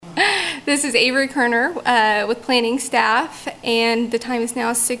This is Avery Kerner with planning staff, and the time is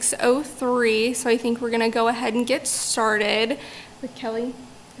now 6:03, so I think we're going to go ahead and get started with Kelly.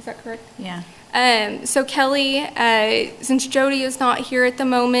 Is that correct? Yeah. So Kelly, since Jody is not here at the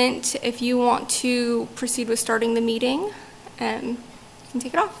moment, if you want to proceed with starting the meeting, you can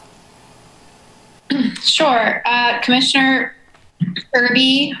take it off. Sure. Commissioner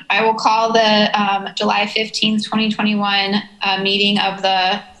Irby, I will call the July 15th, 2021 meeting of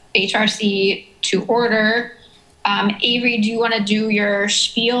the HRC to order. Avery, do you want to do your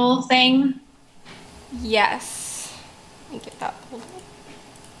spiel thing? Yes. Let me get that pulled up.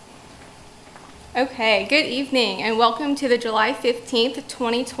 Okay, good evening and welcome to the July 15th,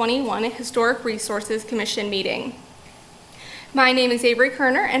 2021 Historic Resources Commission meeting. My name is Avery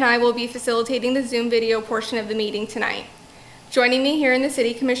Kerner and I will be facilitating the Zoom video portion of the meeting tonight. Joining me here in the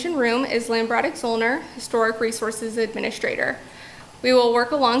City Commission room is Lynn Braddock-Zollner, Historic Resources Administrator. We will work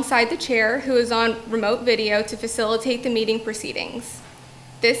alongside the chair, who is on remote video, to facilitate the meeting proceedings.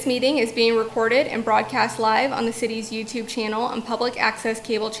 This meeting is being recorded and broadcast live on the city's YouTube channel on Public Access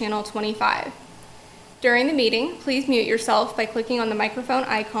Cable Channel 25. During the meeting, please mute yourself by clicking on the microphone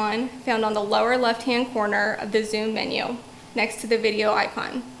icon found on the lower left-hand corner of the Zoom menu, next to the video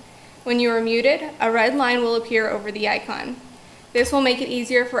icon. When you are muted, a red line will appear over the icon. This will make it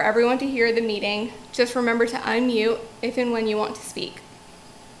easier for everyone to hear the meeting. Just remember to unmute if and when you want to speak.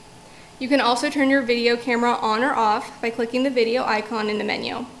 You can also turn your video camera on or off by clicking the video icon in the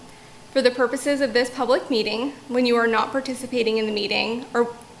menu. For the purposes of this public meeting, when you are not participating in the meeting,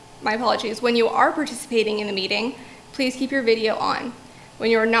 when you are participating in the meeting, please keep your video on.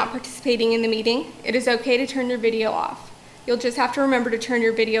 When you are not participating in the meeting, it is okay to turn your video off. You'll just have to remember to turn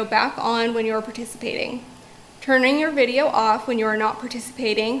your video back on when you are participating. Turning your video off when you are not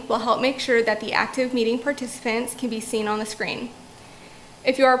participating will help make sure that the active meeting participants can be seen on the screen.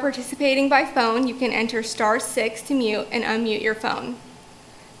 If you are participating by phone, you can enter *6 to mute and unmute your phone.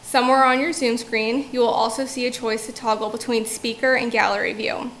 Somewhere on your Zoom screen, you will also see a choice to toggle between speaker and gallery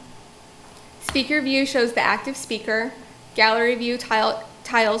view. Speaker view shows the active speaker. Gallery view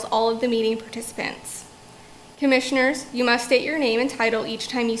tiles all of the meeting participants. Commissioners, you must state your name and title each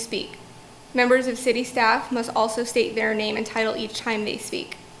time you speak. Members of city staff must also state their name and title each time they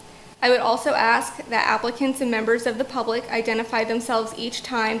speak. I would also ask that applicants and members of the public identify themselves each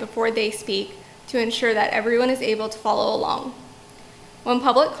time before they speak to ensure that everyone is able to follow along. When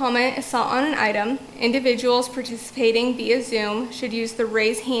public comment is sought on an item, individuals participating via Zoom should use the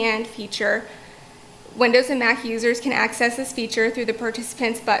raise hand feature. Windows and Mac users can access this feature through the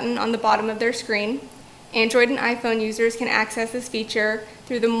participants button on the bottom of their screen. Android and iPhone users can access this feature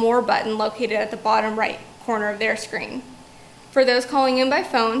through the More button located at the bottom right corner of their screen. For those calling in by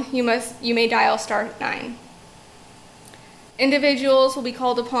phone, you may dial *9. Individuals will be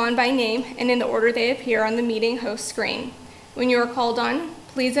called upon by name and in the order they appear on the meeting host screen. When you are called on,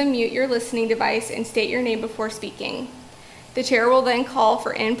 please unmute your listening device and state your name before speaking. The chair will then call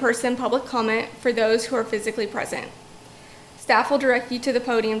for in-person public comment for those who are physically present. Staff will direct you to the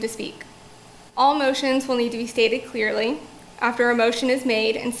podium to speak. All motions will need to be stated clearly. After a motion is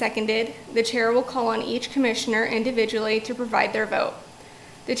made and seconded, the chair will call on each commissioner individually to provide their vote.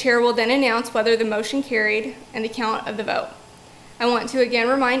 The chair will then announce whether the motion carried and the count of the vote. I want to again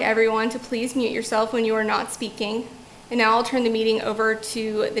remind everyone to please mute yourself when you are not speaking. And now I'll turn the meeting over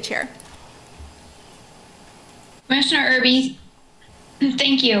to the chair. Commissioner Irby,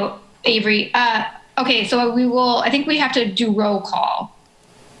 thank you, Avery. Okay, so I think we have to do roll call.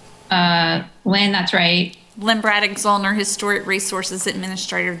 Lynn, that's right. Lynn Braddock-Zollner, Historic Resources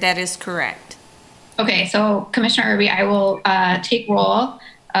Administrator. That is correct. Okay, so Commissioner Irby, I will take roll.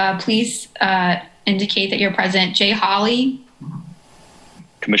 Please indicate that you're present. Jay Hawley.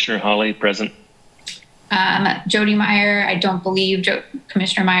 Commissioner Hawley, present. Jody Meyer, I don't believe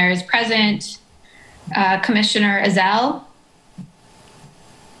Commissioner Meyer is present. Commissioner Ezell.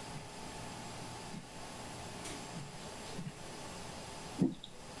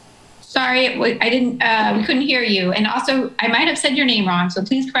 Sorry, we couldn't hear you. And also, I might have said your name wrong, so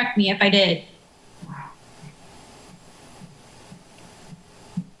please correct me if I did.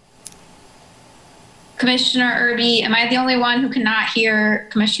 Commissioner Irby, am I the only one who cannot hear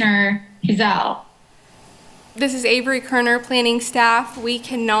Commissioner Ezell? This is Avery Kerner, planning staff. We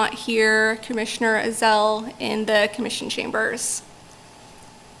cannot hear Commissioner Ezell in the commission chambers.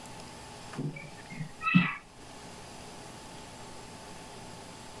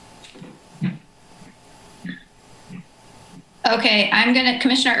 Okay,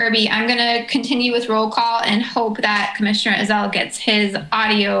 Commissioner Irby, I'm gonna continue with roll call and hope that Commissioner Ezell gets his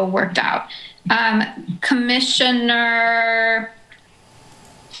audio worked out. Commissioner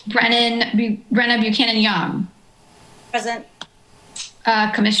Brenna Buchanan Young. Present.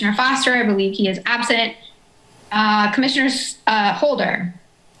 Commissioner Foster, I believe he is absent. Commissioner Holder.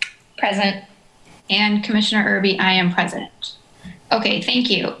 Present. And Commissioner Irby, I am present. Okay, thank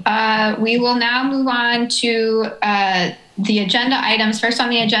you. We will now move on to the agenda items. First on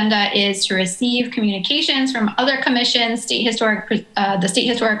the agenda is to receive communications from other commissions, the State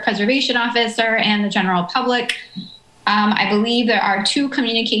Historic Preservation Officer, and the general public. I believe there are 2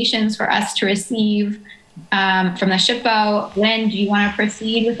 communications for us to receive from the SHPO. Lynn, do you want to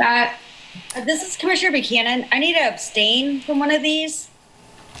proceed with that? This is Commissioner Buchanan. I need to abstain from one of these.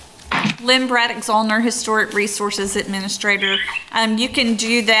 Lynn Braddock Zollner, Historic Resources Administrator. You can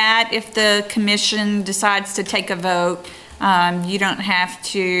do that if the commission decides to take a vote. You don't have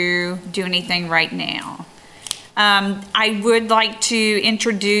to do anything right now. I would like to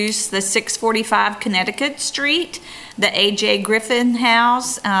introduce the 645 Connecticut Street, the A.J. Griffin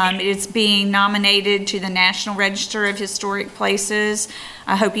House. It is being nominated to the National Register of Historic Places.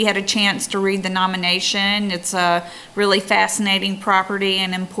 I hope you had a chance to read the nomination. It's a really fascinating property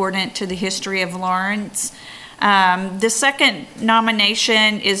and important to the history of Lawrence. The second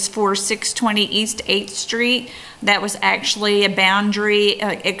nomination is for 620 East 8th Street. That was actually a boundary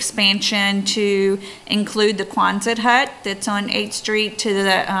expansion to include the Quonset hut that's on 8th Street to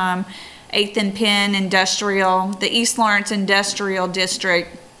the 8th and Penn Industrial, the East Lawrence Industrial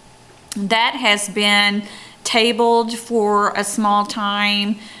District. That has been tabled for a small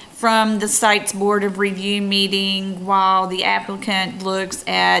time from the Sites Board of Review meeting while the applicant looks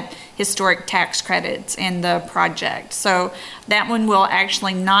at historic tax credits in the project. So that one will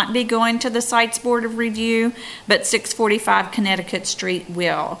actually not be going to the Sites Board of Review, but 645 Connecticut Street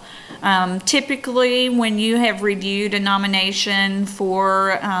will. Typically, when you have reviewed a nomination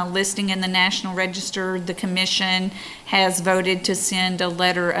for listing in the National Register, the Commission has voted to send a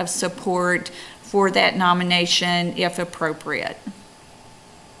letter of support for that nomination if appropriate.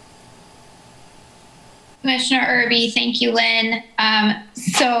 Commissioner Irby, thank you, Lynn.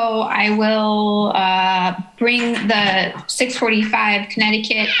 So I will bring the 645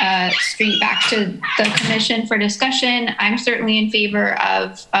 Connecticut Street back to the commission for discussion. I'm certainly in favor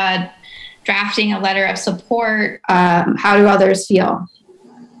of drafting a letter of support. How do others feel?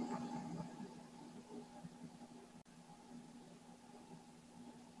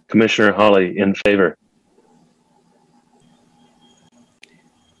 Commissioner Hawley, in favor.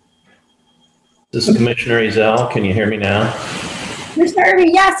 This is Commissioner Ezell. Can you hear me now? Commissioner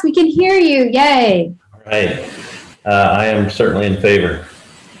Irby, yes, we can hear you. Yay. All right. I am certainly in favor.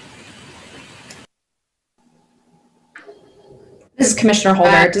 This is Commissioner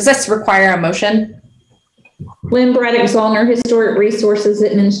Holder. Does this require a motion? Lynn Braddock Zollner, Historic Resources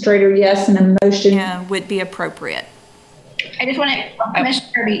Administrator, yes, and a motion. Would be appropriate. I just want to, Commissioner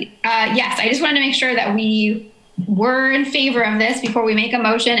Irby, yes, I just wanted to make sure that we were in favor of this before we make a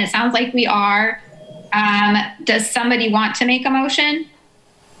motion. It sounds like we are. Does somebody want to make a motion?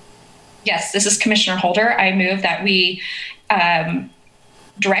 Yes, this is Commissioner Holder. I move that we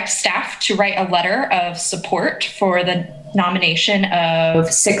direct staff to write a letter of support for the nomination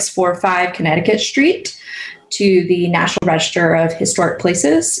of 645 Connecticut Street to the National Register of Historic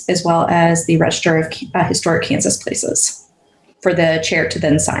Places, as well as the Register of Historic Kansas Places, for the chair to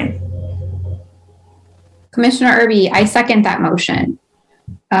then sign. Commissioner Irby, I second that motion.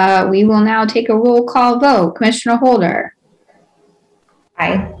 We will now take a roll call vote. Commissioner Holder.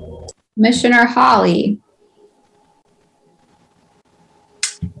 Aye. Commissioner Hawley.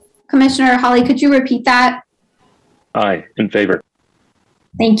 Commissioner Hawley, could you repeat that? Aye, in favor.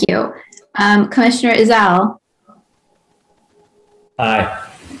 Thank you. Commissioner Ezell. Aye.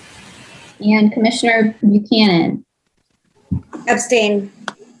 And Commissioner Buchanan. Abstain.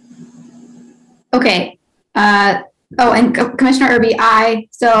 Okay. And Commissioner Irby, aye.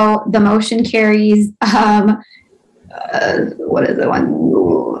 So the motion carries. What is it?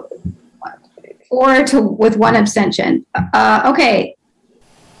 4 with 1 abstention. Okay.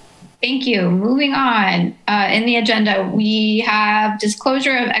 Thank you. Moving on. In the agenda, we have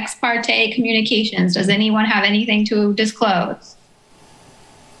disclosure of ex parte communications. Does anyone have anything to disclose?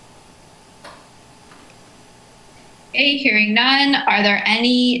 Okay, hearing none. Are there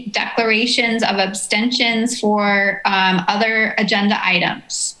any declarations of abstentions for other agenda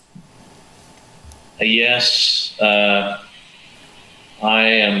items? Yes, I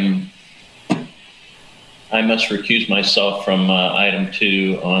must recuse myself from item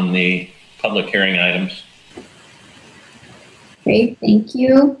 2 on the public hearing items. Okay, thank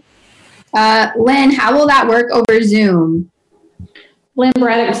you. Lynn, how will that work over Zoom? Lynn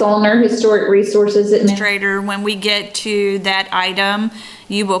Braddock Zollner, Historic Resources Administrator. When we get to that item,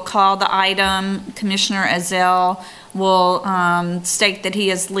 you will call the item. Commissioner Ezell will state that he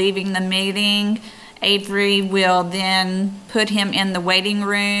is leaving the meeting. Avery will then put him in the waiting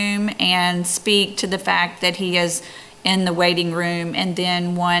room and speak to the fact that he is in the waiting room. And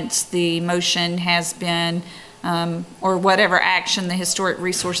then once the motion has been, or whatever action the Historic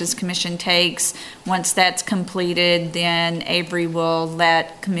Resources Commission takes, once that's completed, then Avery will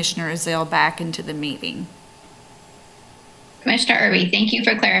let Commissioner Ezell back into the meeting. Commissioner Irby, thank you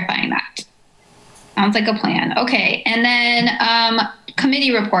for clarifying that. Sounds like a plan. Okay, and then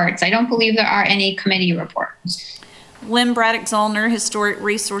committee reports. I don't believe there are any committee reports. Lynn Braddock Zollner, Historic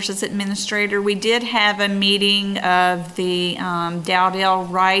Resources Administrator. We did have a meeting of the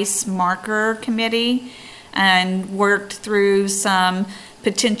Dowdell Rice Marker Committee and worked through some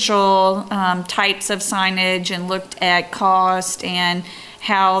potential types of signage and looked at cost and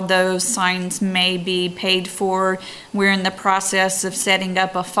how those signs may be paid for. We're in the process of setting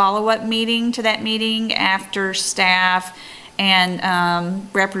up a follow-up meeting to that meeting after staff and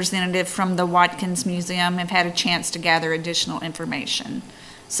representative from the Watkins Museum have had a chance to gather additional information.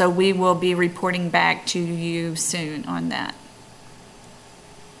 So we will be reporting back to you soon on that.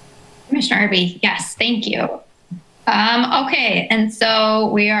 Commissioner Irby, yes, thank you. Okay, and so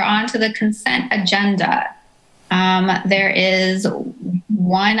we are on to the consent agenda. There is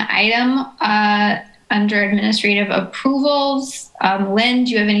one item under administrative approvals. Lynn,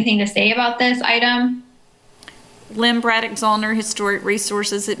 do you have anything to say about this item? Lynn Braddock Zollner, Historic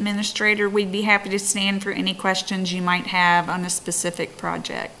Resources Administrator. We'd be happy to stand for any questions you might have on a specific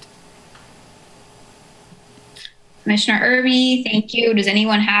project. Commissioner Irby, thank you. Does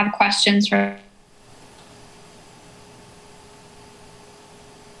anyone have questions for?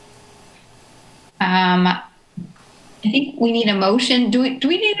 I think we need a motion. Do we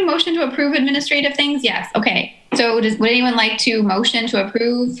need a motion to approve administrative things? Yes. Okay. So would anyone like to motion to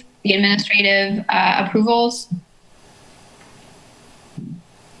approve the administrative approvals?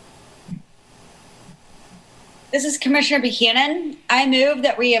 This is Commissioner Buchanan. I move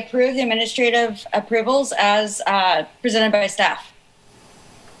that we approve the administrative approvals as presented by staff.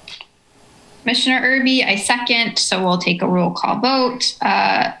 Commissioner Irby, I second. So we'll take a roll call vote.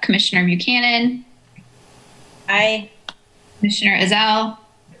 Commissioner Buchanan. Aye. Commissioner Ezell.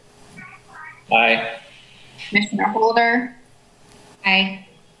 Aye. Commissioner Holder. Aye.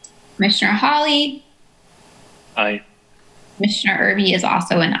 Commissioner Hawley. Aye. Commissioner Irby is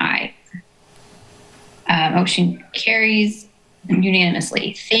also an aye. Motion carries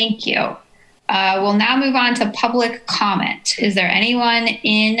unanimously. Thank you. We'll now move on to public comment. Is there anyone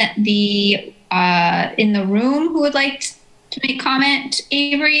in the room who would like to make comment,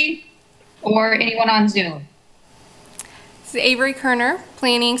 Avery, or anyone on Zoom? This is Avery Kerner,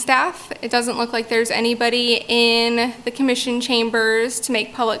 planning staff. It doesn't look like there's anybody in the commission chambers to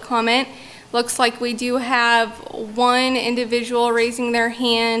make public comment. Looks like we do have one individual raising their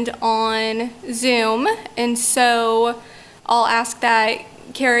hand on Zoom. And so I'll ask that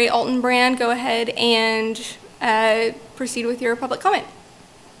Carrie Altenbrand go ahead and proceed with your public comment.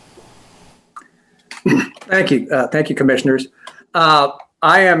 Thank you. Thank you, commissioners. I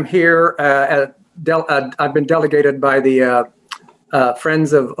am here I've been delegated by the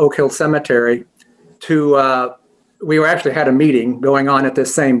Friends of Oak Hill Cemetery to we actually had a meeting going on at the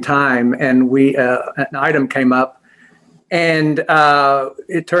same time, and an item came up, and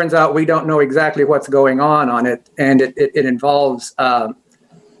it turns out we don't know exactly what's going on it, and it involves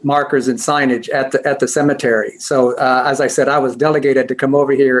markers and signage at the cemetery. So as I said, I was delegated to come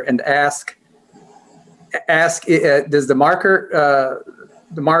over here and ask does the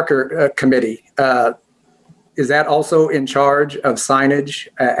marker committee is that also in charge of signage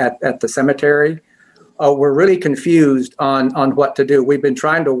at the cemetery? We're really confused on what to do. We've been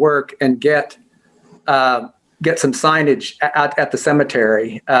trying to work and get some signage at the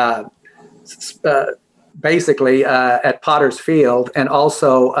cemetery, basically at Potter's Field, and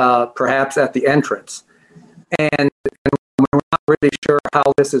also perhaps at the entrance. And we're not really sure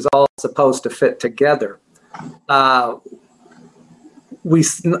how this is all supposed to fit together. We're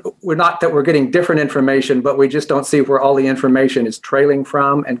not that we're getting different information, but we just don't see where all the information is trailing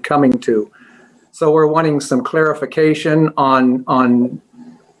from and coming to. So we're wanting some clarification on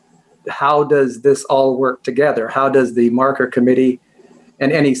how does this all work together? How does the marker committee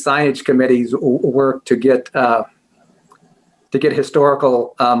and any signage committees work to get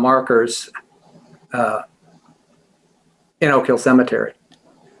historical markers in Oak Hill Cemetery?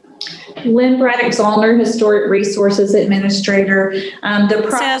 Lynn Braddock Zollner, Historic Resources Administrator. The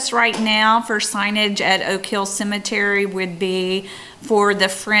process right now for signage at Oak Hill Cemetery would be for the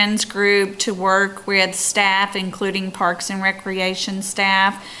Friends group to work with staff, including Parks and Recreation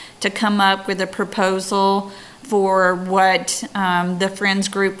staff, to come up with a proposal for what the Friends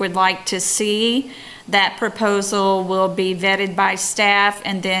group would like to see. That proposal will be vetted by staff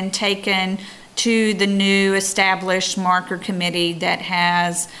and then taken to the new established marker committee that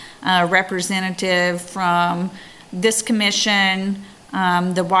has a representative from this commission,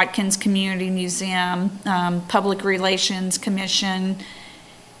 the Watkins Community Museum, Public Relations Commission,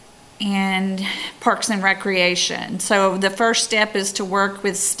 and Parks and Recreation. So the first step is to work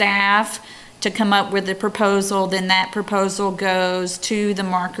with staff to come up with a proposal. Then that proposal goes to the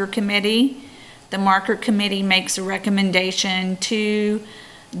marker committee. The marker committee makes a recommendation to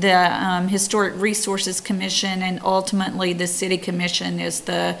the Historic Resources Commission, and ultimately the City Commission is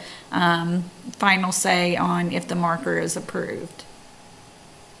the final say on if the marker is approved.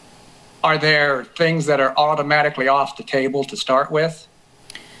 Are there things that are automatically off the table to start with?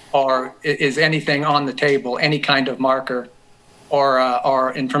 Or is anything on the table, any kind of marker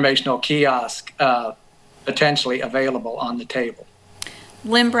or informational kiosk potentially available on the table?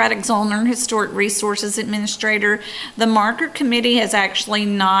 Lynn Braddock Zollner, Historic Resources Administrator. The marker committee has actually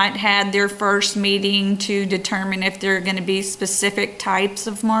not had their first meeting to determine if there are going to be specific types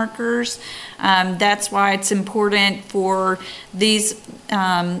of markers. That's why it's important for these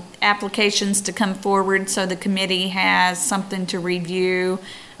applications to come forward so the committee has something to review,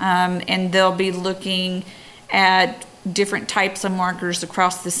 and they'll be looking at different types of markers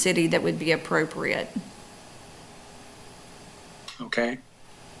across the city that would be appropriate. Okay.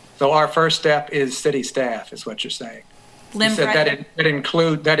 So our first step is city staff, is what you're saying. You said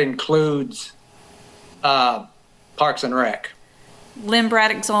that includes Parks and Rec. Lynn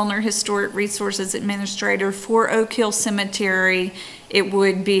Braddock Zollner, Historic Resources Administrator. For Oak Hill Cemetery, it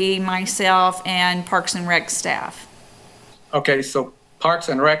would be myself and Parks and Rec staff. Okay, so Parks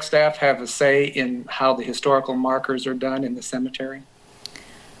and Rec staff have a say in how the historical markers are done in the cemetery?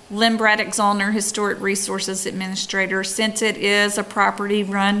 Lynn Braddock Zollner, Historic Resources Administrator. Since it is a property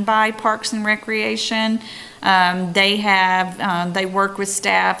run by Parks and Recreation, they work with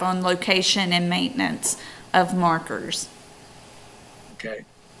staff on location and maintenance of markers. Okay.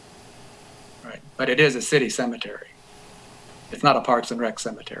 Right. But it is a city cemetery. It's not a Parks and Rec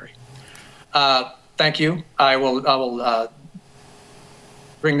cemetery. Thank you. I will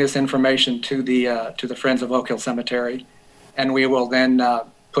bring this information to the Friends of Oak Hill Cemetery, and we will then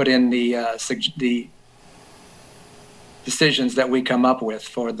put in the decisions that we come up with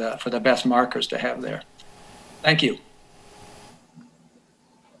for the best markers to have there. Thank you.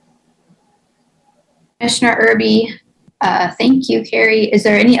 Commissioner Irby, thank you, Carrie. Is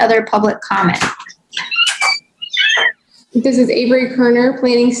there any other public comment? This is Avery Kerner,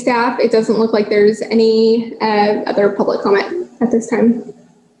 planning staff. It doesn't look like there's any other public comment at this time.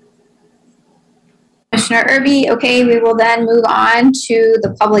 Commissioner Irby, okay, we will then move on to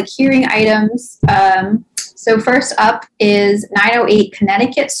the public hearing items. So first up is 908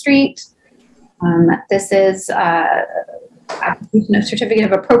 Connecticut Street. This is application of certificate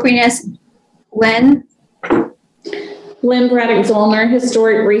of appropriateness. Lynn Braddock Zollner,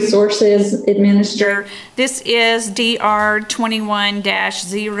 Historic Resources Administrator. This is DR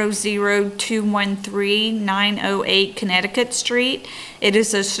 21-00213 908 Connecticut Street. It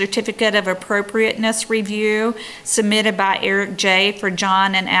is a certificate of appropriateness review submitted by Eric J. for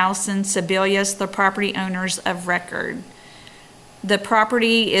John and Allison Sebelius, the property owners of record. The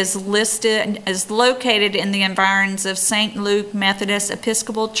property is located in the environs of St. Luke Methodist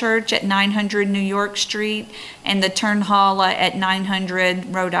Episcopal Church at 900 New York Street and the Turnhala at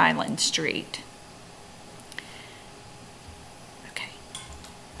 900 Rhode Island Street.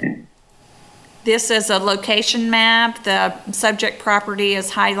 Okay. This is a location map. The subject property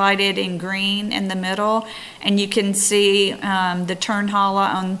is highlighted in green in the middle, and you can see the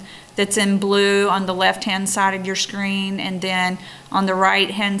Turnhala that's in blue on the left-hand side of your screen, and then on the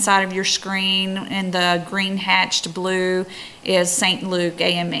right-hand side of your screen in the green hatched blue is St. Luke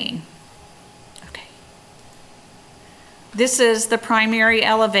AME. Okay. This is the primary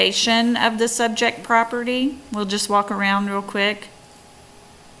elevation of the subject property. We'll just walk around real quick.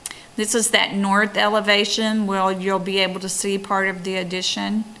 This is that north elevation where you'll be able to see part of the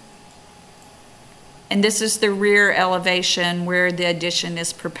addition. And this is the rear elevation where the addition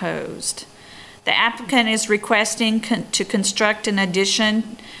is proposed. The applicant is requesting to construct an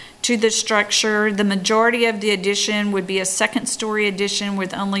addition to the structure. The majority of the addition would be a second-story addition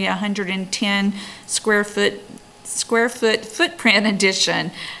with only 110 square foot footprint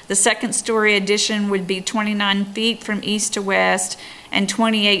addition. The second-story addition would be 29 feet from east to west and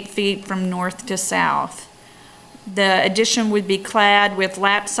 28 feet from north to south. The addition would be clad with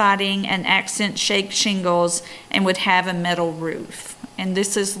lap siding and accent shake shingles and would have a metal roof. And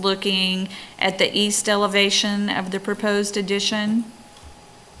this is looking at the east elevation of the proposed addition.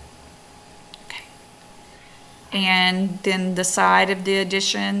 Okay. And then the side of the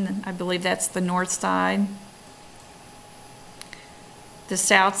addition, I believe that's the north side. The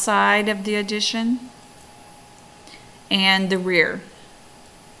south side of the addition, and the rear.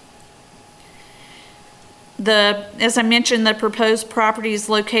 As I mentioned, the proposed property is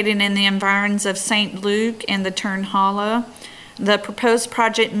located in the environs of St. Luke and the Turn Hollow. The proposed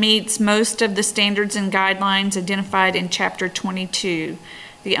project meets most of the standards and guidelines identified in Chapter 22.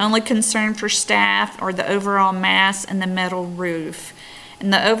 The only concern for staff are the overall mass and the metal roof.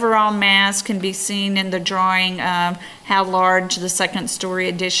 And the overall mass can be seen in the drawing of how large the second-story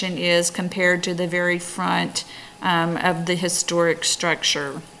addition is compared to the very front of the historic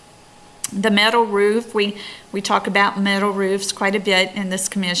structure. The metal roof, we talk about metal roofs quite a bit in this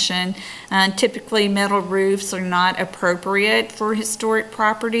commission. Typically, metal roofs are not appropriate for historic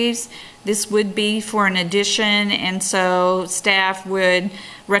properties. This would be for an addition, and so staff would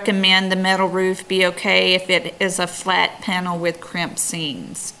recommend the metal roof be okay if it is a flat panel with crimped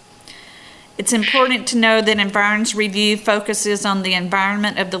seams. It's important to know that Environs Review focuses on the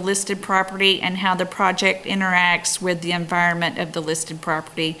environment of the listed property and how the project interacts with the environment of the listed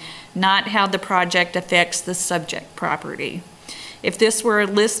property, not how the project affects the subject property. If this were a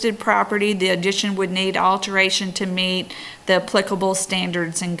listed property, the addition would need alteration to meet the applicable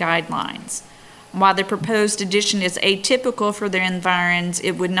standards and guidelines. While the proposed addition is atypical for the environs,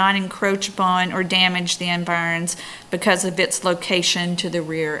 it would not encroach upon or damage the environs because of its location to the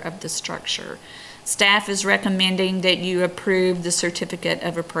rear of the structure. Staff is recommending that you approve the certificate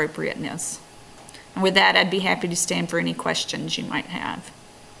of appropriateness. And with that, I'd be happy to stand for any questions you might have.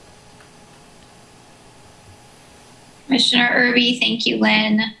 Commissioner Irby, thank you,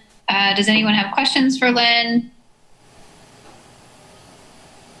 Lynn. Does anyone have questions for Lynn?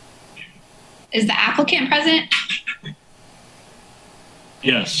 Is the applicant present?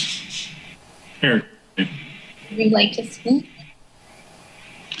 Yes. Here. Would you like to speak?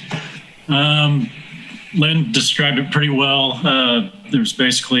 Lynn described it pretty well. There's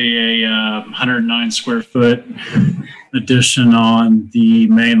basically a 109 square foot addition on the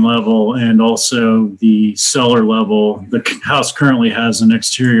main level and also the cellar level. The house currently has an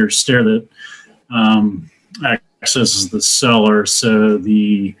exterior stair that accesses the cellar, so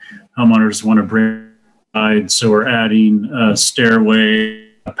the homeowners want to bring inside. So we're adding a stairway,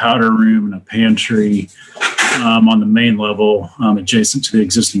 a powder room, and a pantry on the main level adjacent to the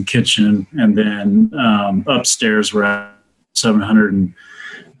existing kitchen. And then upstairs we're at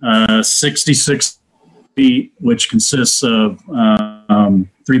 766 feet, which consists of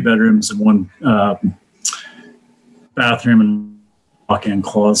 3 bedrooms and 1 bathroom and walk-in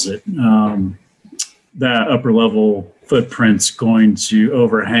closet. That upper level footprint's going to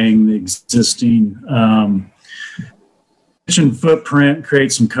overhang the existing kitchen footprint,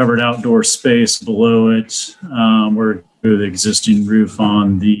 create some covered outdoor space below it. We're going to the existing roof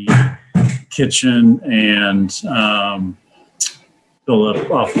on the kitchen and build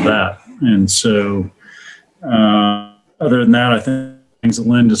up off of that. And so other than that, I think things that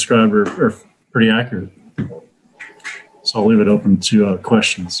Lynn described are pretty accurate. So I'll leave it open to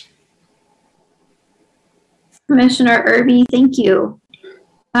questions. Commissioner Irby, thank you.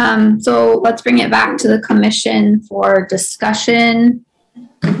 So let's bring it back to the commission for discussion.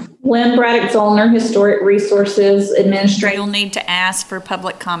 Lynn Braddock Zollner, Historic Resources Administrator. You'll need to ask for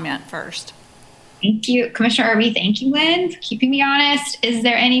public comment first. Thank you, Commissioner Irby. Thank you, Lynn, for keeping me honest. Is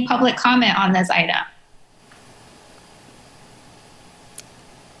there any public comment on this item?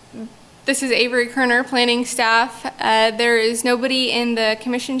 This is Avery Kerner, planning staff. There is nobody in the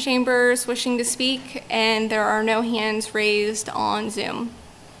commission chambers wishing to speak, and there are no hands raised on Zoom.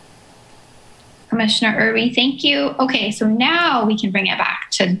 Commissioner Irby, thank you. Okay, so now we can bring it back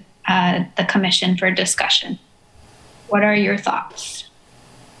to the commission for discussion. What are your thoughts?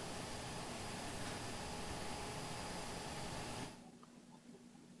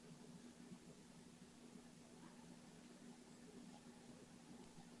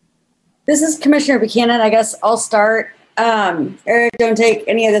 This is Commissioner Buchanan. I guess I'll start. Eric, don't take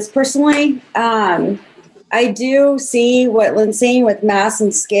any of this personally. I do see what Lynn's saying with mass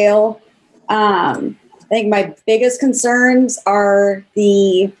and scale. I think my biggest concerns are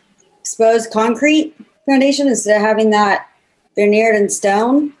the exposed concrete foundation instead of having that veneered in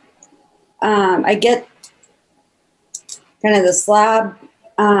stone. I get kind of the slab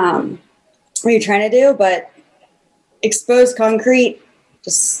what you're trying to do, but exposed concrete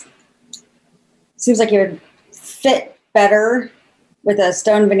just seems like it would fit better with a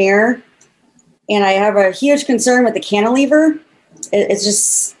stone veneer. And I have a huge concern with the cantilever. It's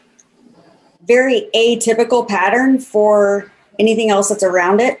just very atypical pattern for anything else that's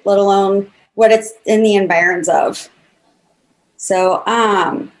around it, let alone what it's in the environs of. So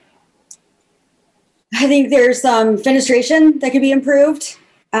I think there's some fenestration that could be improved.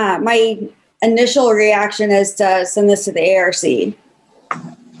 My initial reaction is to send this to the ARC.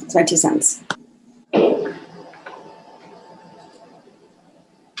 That's my 2 cents.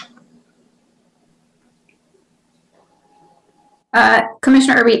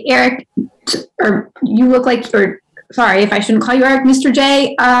 Commissioner Irby, Eric, or you look like, or sorry if I shouldn't call you Eric, Mr.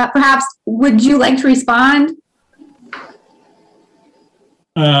 J, perhaps, would you like to respond?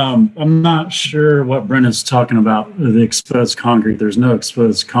 I'm not sure what Brenna's talking about, the exposed concrete. There's no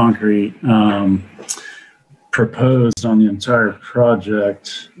exposed concrete proposed on the entire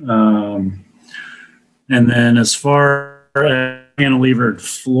project. And then as far as cantilevered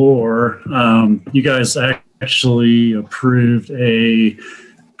floor, you guys actually approved a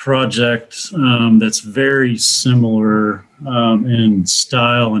project that's very similar in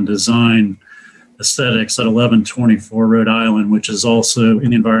style and design aesthetics at 1124 Rhode Island, which is also in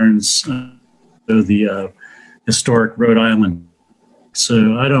the environs of the historic Rhode Island.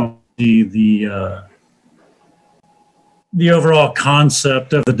 So I don't see the overall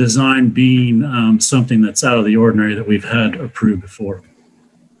concept of the design being something that's out of the ordinary that we've had approved before.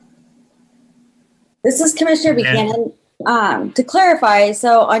 This is Commissioner Buchanan. To clarify,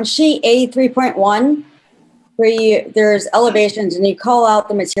 so on sheet A 3.1, where there's elevations and you call out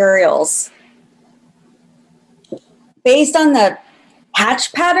the materials, based on the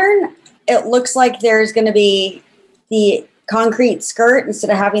hatch pattern, it looks like there's going to be the concrete skirt instead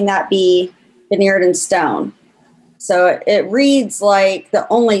of having that be veneered in stone. So it reads like the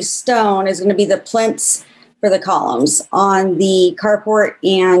only stone is going to be the plinths for the columns on the carport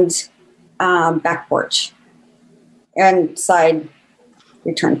and back porch and side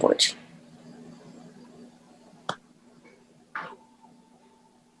return porch.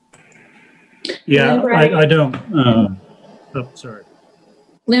 Yeah, I don't. Sorry.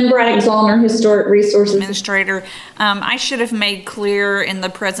 Lynn Braddock Zollner, Historic Resources Administrator. I should have made clear in the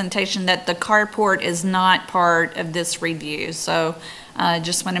presentation that the carport is not part of this review. So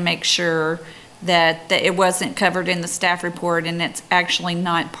just want to make sure that it wasn't covered in the staff report and it's actually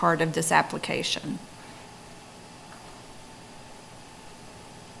not part of this application.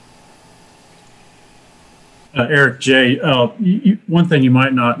 Eric J., one thing you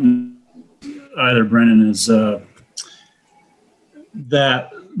might not know either, Brennan, is that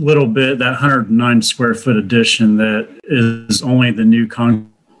little bit, that 109 square foot addition that is only the new concrete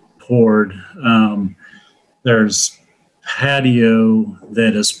poured. There's patio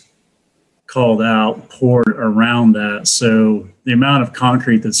that is called out, poured around that. So the amount of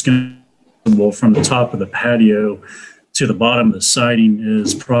concrete that's going to be from the top of the patio to the bottom of the siding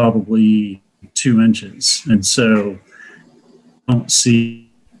is probably 2 inches. And so I don't see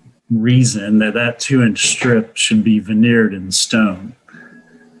reason that 2-inch strip should be veneered in stone.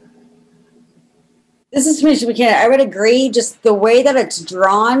 This is Commissioner Buchanan. I would agree. Just the way that it's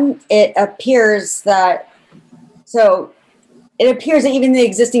drawn, it appears that, so it appears that even the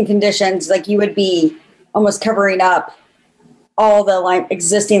existing conditions, like you would be almost covering up all the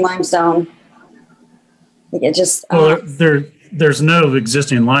existing limestone. Like it just. Well, there's no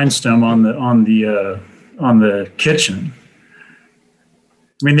existing limestone on the kitchen.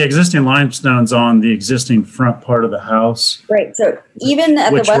 I mean, the existing limestone's on the existing front part of the house. Right. So even at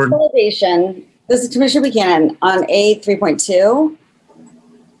the west elevation, this is Commissioner Buchanan on A 3.2.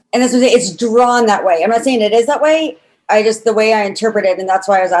 And this was, it's drawn that way. I'm not saying it is that way. The way I interpret it, and that's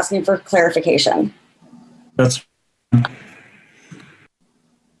why I was asking for clarification. That's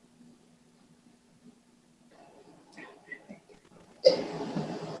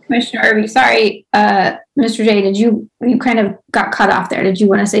Commissioner Irby, sorry, Mr. J, you kind of got cut off there. Did you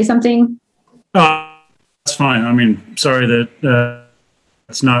want to say something? That's fine. I mean, sorry that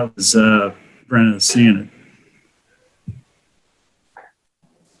it's not as Brenna is seeing it.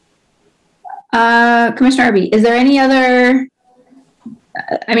 Commissioner Irby, is there any other?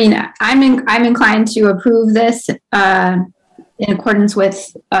 I mean, I'm inclined to approve this in accordance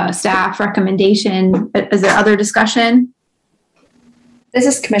with staff recommendation. Is there other discussion? This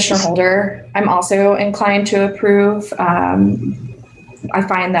is Commissioner Holder. I'm also inclined to approve. I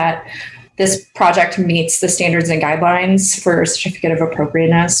find that this project meets the standards and guidelines for certificate of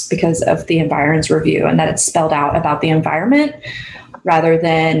appropriateness because of the environs review and that it's spelled out about the environment rather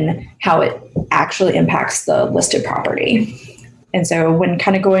than how it actually impacts the listed property. And so when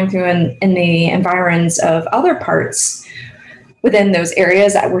kind of going through in the environs of other parts within those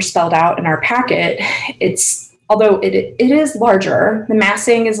areas that were spelled out in our packet, although it is larger, the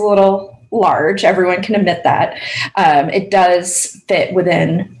massing is a little large, everyone can admit that. It does fit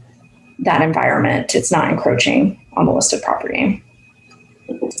within that environment. It's not encroaching on the listed property.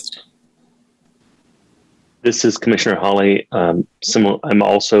 This is Commissioner Hawley. I'm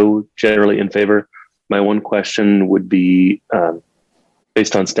also generally in favor. My one question would be,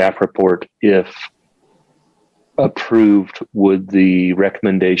 based on staff report, if approved, would the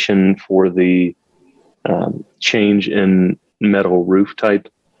recommendation for the change in metal roof type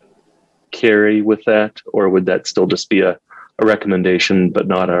carry with that, or would that still just be a recommendation but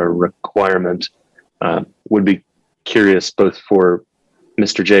not a requirement? Would be curious both for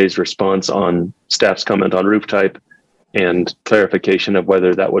Mr. J's response on staff's comment on roof type and clarification of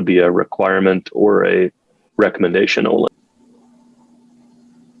whether that would be a requirement or a recommendation only.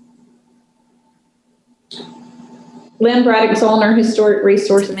 Lynn Braddock Zollner, Historic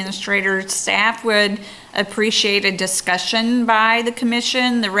Resource Administrator. Staff would appreciate a discussion by the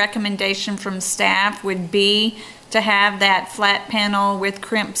commission. The recommendation from staff would be to have that flat panel with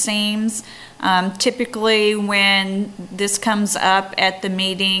crimp seams. Typically, when this comes up at the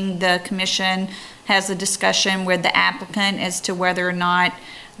meeting, the commission has a discussion with the applicant as to whether or not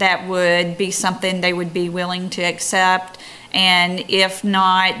that would be something they would be willing to accept. And if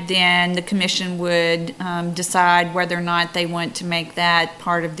not, then the commission would decide whether or not they want to make that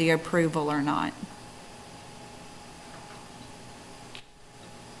part of the approval or not.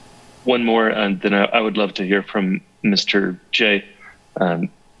 One more, and then I would love to hear from Mr. J.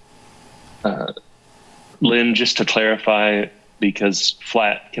 Lynn, just to clarify, because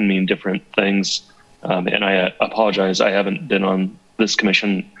flat can mean different things, and I apologize, I haven't been on this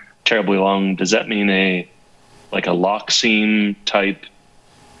commission terribly long. Does that mean a lock seam type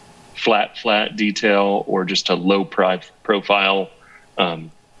flat detail, or just a low profile?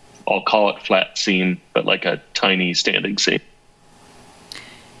 I'll call it flat seam, but like a tiny standing seam.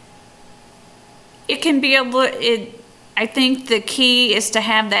 It can be I think the key is to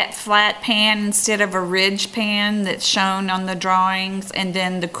have that flat pan instead of a ridge pan that's shown on the drawings, and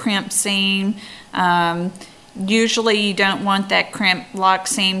then the crimp seam. Usually you don't want that crimp lock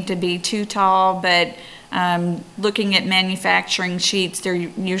seam to be too tall, but looking at manufacturing sheets, they're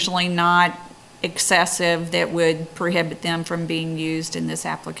usually not excessive that would prohibit them from being used in this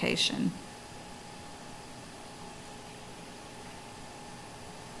application.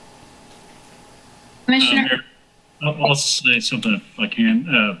 Commissioner. I'll say something if I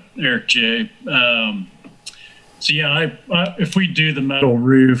can, Eric J. So yeah, if we do the metal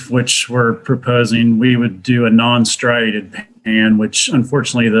roof, which we're proposing, we would do a non-striated pan, which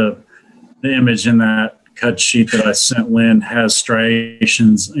unfortunately the image in that cut sheet that I sent Lynn has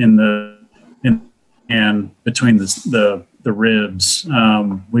striations in between the ribs.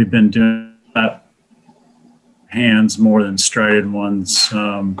 We've been doing that hands more than striated ones,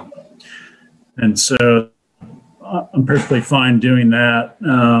 and so I'm perfectly fine doing that.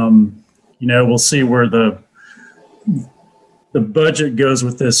 We'll see where the budget goes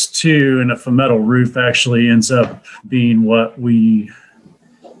with this too, and if a metal roof actually ends up being what we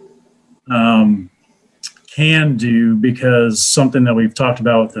can do, because something that we've talked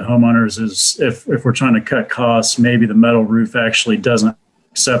about with the homeowners is if we're trying to cut costs, maybe the metal roof actually doesn't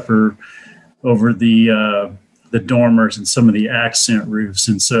suffer over the dormers and some of the accent roofs.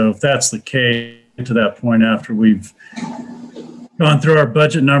 And so if that's the case, to that point after we've gone through our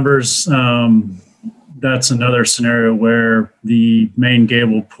budget numbers, that's another scenario where the main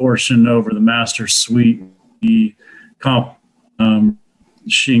gable portion over the master suite, the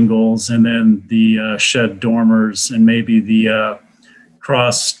shingles, and then the shed dormers, and maybe the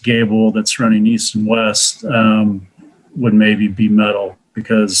cross gable that's running east and west would maybe be metal,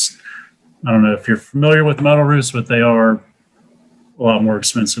 because I don't know if you're familiar with metal roofs, but they are a lot more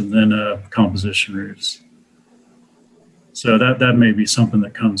expensive than composition roofs. So that may be something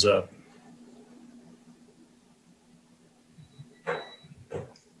that comes up.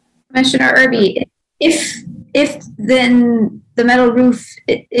 Commissioner Irby, if then the metal roof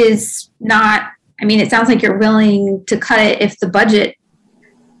is not, it sounds like you're willing to cut it if the budget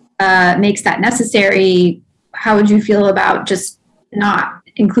makes that necessary. How would you feel about just not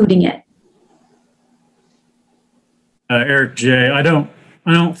including it? Eric J., I don't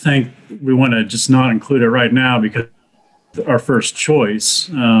think we want to just not include it right now because our first choice.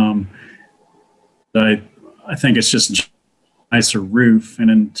 I think it's just a nicer roof, and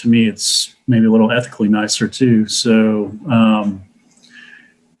then to me, it's maybe a little ethically nicer too. So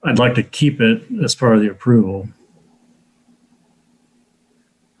I'd like to keep it as part of the approval.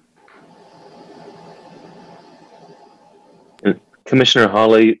 Commissioner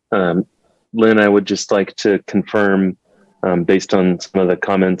Hawley, Lynn, I would just like to confirm, based on some of the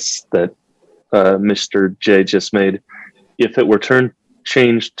comments that Mr. J just made, if it were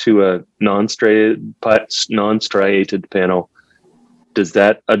changed to a non-striated panel, does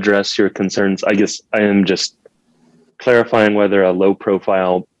that address your concerns? I guess I am just clarifying whether a low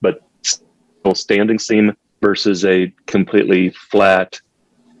profile but still standing seam versus a completely flat,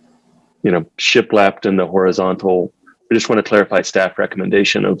 shiplapped in the horizontal. I just want to clarify staff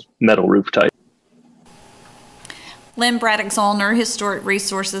recommendation of metal roof type. Lynn Braddock-Zollner, Historic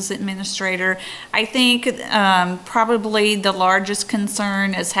Resources Administrator. I think probably the largest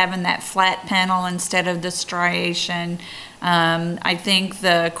concern is having that flat panel instead of the striation. I think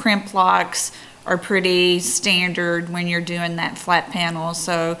the crimp locks are pretty standard when you're doing that flat panel.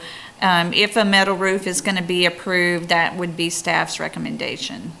 So if a metal roof is going to be approved, that would be staff's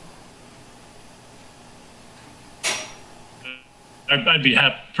recommendation. I'd be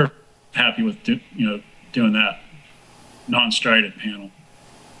happy with doing that non-striated panel.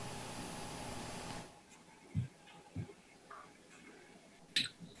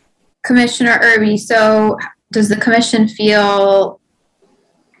 Commissioner Irby, so does the commission feel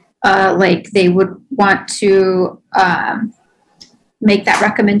like they would want to make that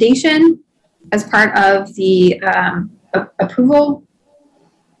recommendation as part of the approval?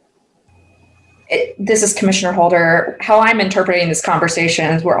 This is Commissioner Holder. How I'm interpreting this conversation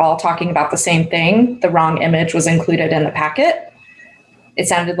is we're all talking about the same thing. The wrong image was included in the packet. It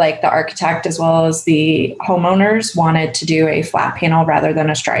sounded like the architect as well as the homeowners wanted to do a flat panel rather than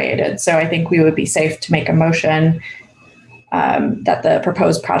a striated. So I think we would be safe to make a motion that the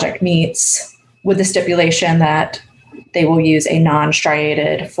proposed project meets with the stipulation that they will use a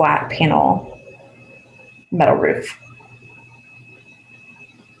non-striated flat panel metal roof.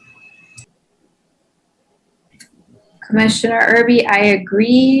 Commissioner Irby, I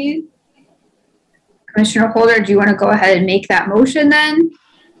agree. Commissioner Holder, do you want to go ahead and make that motion then?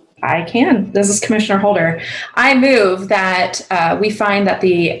 I can. This is Commissioner Holder. I move that we find that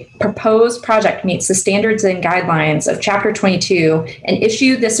the proposed project meets the standards and guidelines of Chapter 22 and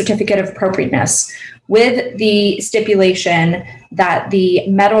issue the certificate of appropriateness with the stipulation that the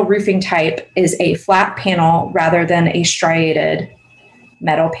metal roofing type is a flat panel rather than a striated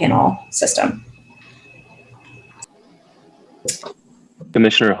metal panel system.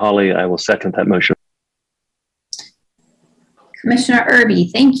 Commissioner Hawley, I will second that motion. Commissioner Irby,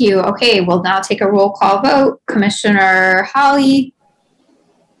 thank you. Okay, we'll now take a roll call vote. Commissioner Hawley.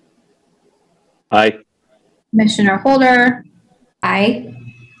 Aye. Commissioner Holder. Aye.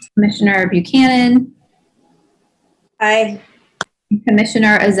 Commissioner Buchanan. Aye.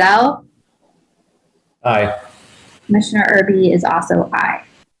 Commissioner Ezell. Aye. Commissioner Irby is also aye.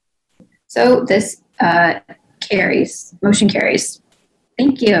 So this carries. Motion carries.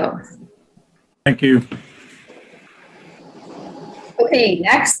 Thank you. Thank you. Okay,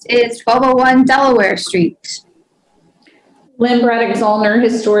 next is 1201 Delaware Street. Lynn Braddock-Zollner,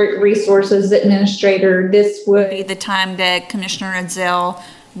 Historic Resources Administrator. This would be the time that Commissioner Ezell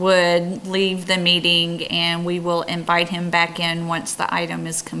would leave the meeting, and we will invite him back in once the item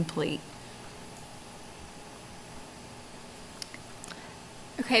is complete.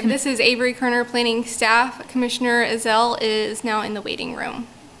 Okay, this is Avery Kerner, planning staff. Commissioner Ezell is now in the waiting room.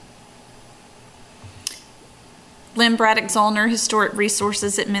 Lynn Braddock-Zollner, Historic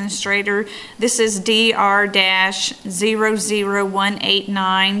Resources Administrator. This is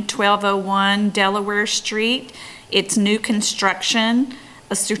DR-00189 1201 Delaware Street. It's new construction,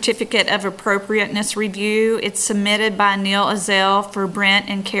 a certificate of appropriateness review. It's submitted by Neil Ezell for Brent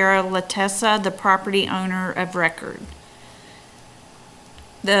and Kara Latessa, the property owner of record.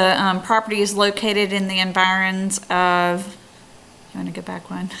 The property is located in the environs of, you want to go back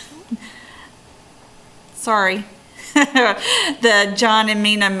one? Sorry. The John and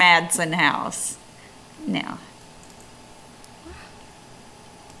Mina Madsen house. Now,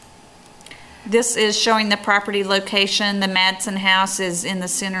 this is showing the property location. The Madsen house is in the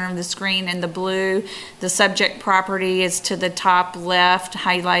center of the screen in the blue. The subject property is to the top left,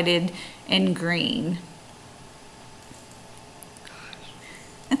 highlighted in green.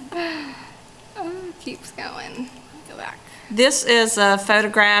 Oh, keeps going. Go back. This is a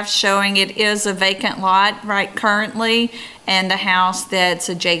photograph showing it is a vacant lot right currently and the house that's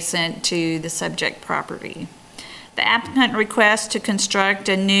adjacent to the subject property. The applicant requests to construct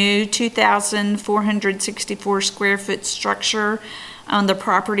a new 2,464 square foot structure on the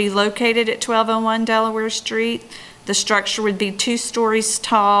property located at 1201 Delaware Street. The structure would be 2 stories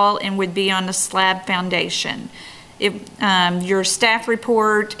tall and would be on a slab foundation. Your staff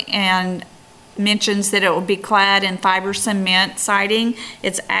report and mentions that it will be clad in fiber cement siding.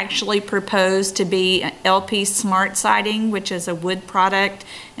 It's actually proposed to be LP Smart siding, which is a wood product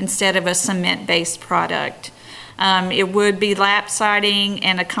instead of a cement-based product. It would be lap siding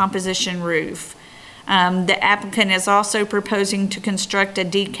and a composition roof. The applicant is also proposing to construct a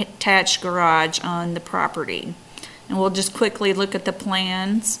detached garage on the property. And we'll just quickly look at the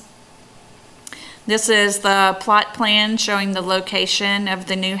plans. This is the plot plan showing the location of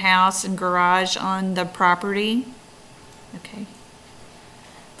the new house and garage on the property. Okay.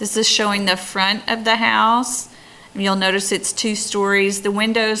 This is showing the front of the house. You'll notice it's 2 stories. The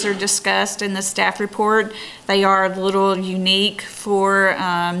windows are discussed in the staff report. They are a little unique for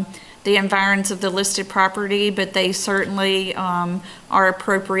the environs of the listed property, but they certainly are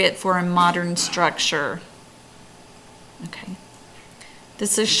appropriate for a modern structure. Okay.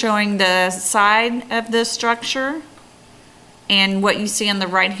 This is showing the side of the structure, and what you see on the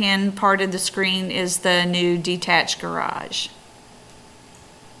right-hand part of the screen is the new detached garage.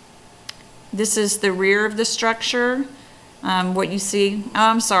 This is the rear of the structure. What you see,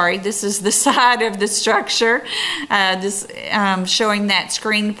 this is the side of the structure. Showing that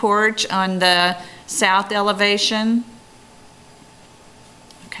screen porch on the south elevation.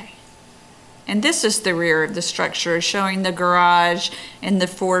 Okay. And this is the rear of the structure, showing the garage in the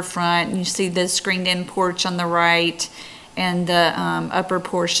forefront. You see the screened-in porch on the right and the upper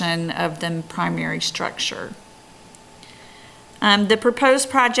portion of the primary structure. The proposed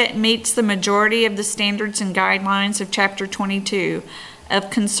project meets the majority of the standards and guidelines of Chapter 22.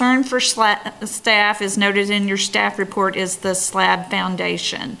 Of concern for staff, as noted in your staff report, is the slab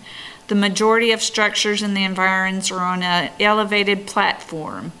foundation. The majority of structures in the environs are on an elevated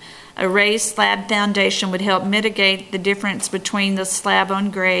platform. A raised slab foundation would help mitigate the difference between the slab on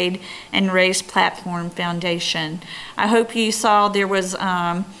grade and raised platform foundation. I hope you saw there was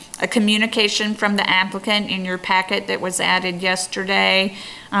a communication from the applicant in your packet that was added yesterday,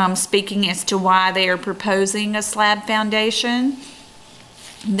 speaking as to why they are proposing a slab foundation.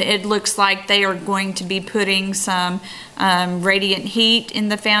 It looks like they are going to be putting some radiant heat in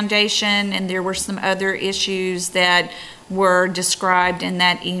the foundation, and there were some other issues that were described in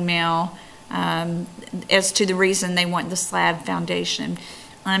that email as to the reason they want the slab foundation.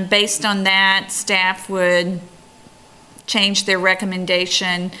 Based on that, staff would change their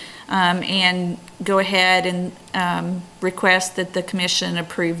recommendation and go ahead and request that the commission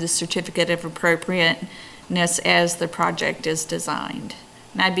approve the certificate of appropriateness as the project is designed.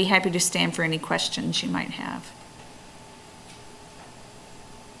 And I'd be happy to stand for any questions you might have.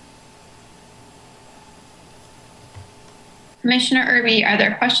 Commissioner Irby, are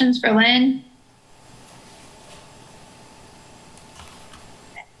there questions for Lynn?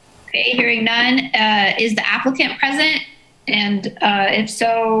 Okay, hearing none. Is the applicant present? And if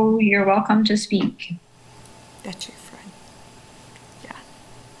so, you're welcome to speak. That's your friend. Yeah.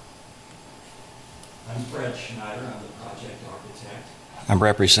 I'm Fred Schneider. I'm the project architect. I'm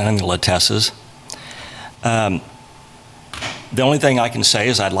representing the Latesses. The only thing I can say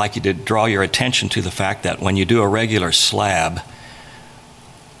is I'd like you to draw your attention to the fact that when you do a regular slab,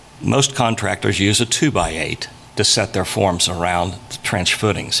 most contractors use a 2x8 to set their forms around the trench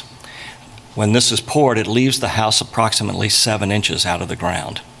footings. When this is poured, it leaves the house approximately 7 inches out of the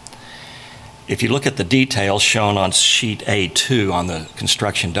ground. If you look at the details shown on sheet A2 on the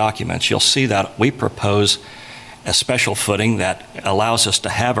construction documents, you'll see that we propose a special footing that allows us to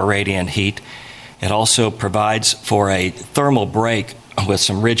have a radiant heat. It also provides for a thermal break with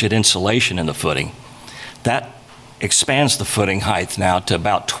some rigid insulation in the footing. That expands the footing height now to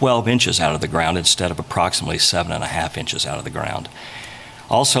about 12 inches out of the ground instead of approximately 7.5 inches out of the ground.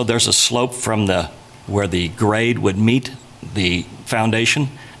 Also, there's a slope from where the grade would meet the foundation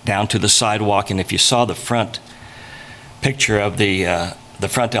down to the sidewalk, and if you saw the front picture of the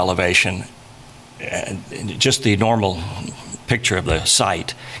front elevation, just the normal picture of the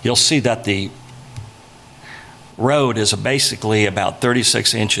site, you'll see that the road is basically about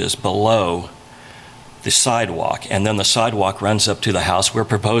 36 inches below the sidewalk, and then the sidewalk runs up to the house. We're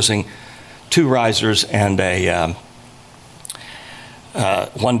proposing 2 risers and a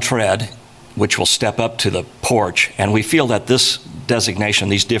one tread, which will step up to the porch, and we feel that this designation,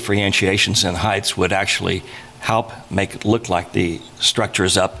 these differentiations in heights, would actually help make it look like the structure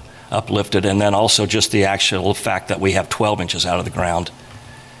is uplifted, and then also just the actual fact that we have 12 inches out of the ground.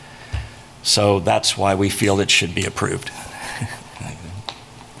 So that's why we feel it should be approved.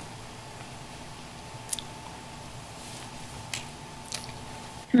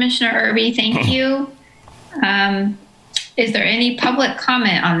 Commissioner Irby, thank you. Is there any public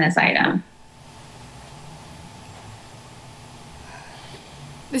comment on this item?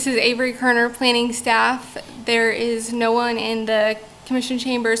 This is Avery Kerner, planning staff. There is no one in the commission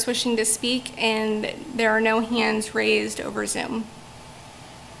chambers wishing to speak, and there are no hands raised over Zoom.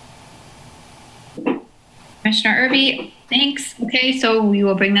 Commissioner Irby, thanks. Okay, so we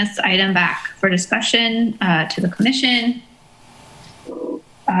will bring this item back for discussion to the commission.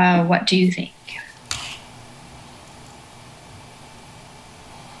 What do you think?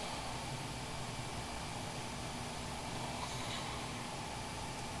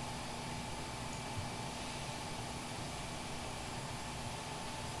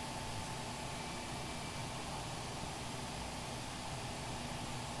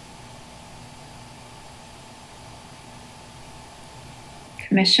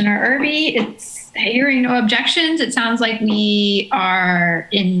 Commissioner Irby, it's hearing no objections. It sounds like we are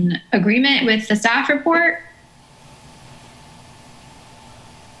in agreement with the staff report.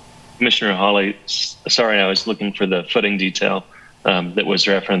 Commissioner Hawley, sorry, I was looking for the footing detail that was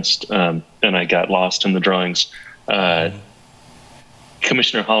referenced, and I got lost in the drawings.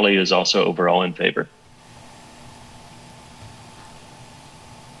 Commissioner Hawley is also overall in favor.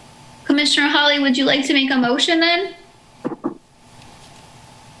 Commissioner Hawley, would you like to make a motion then?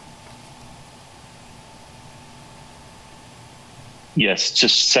 Yes,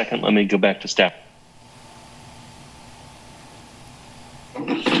 just a second. Let me go back to staff.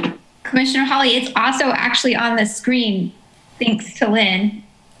 Commissioner Hawley, it's also actually on the screen, thanks to Lynn.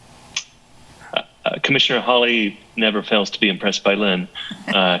 Commissioner Hawley never fails to be impressed by Lynn.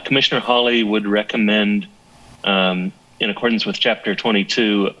 Commissioner Hawley would recommend, in accordance with Chapter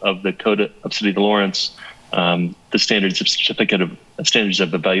 22 of the Code of City of Lawrence, the standards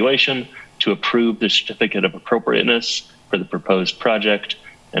of evaluation, to approve the certificate of appropriateness for the proposed project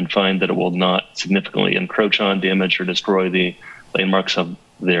and find that it will not significantly encroach on, damage, or destroy the landmarks of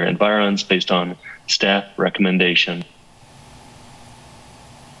their environs based on staff recommendation.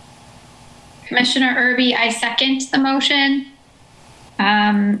 Commissioner Irby, I second the motion.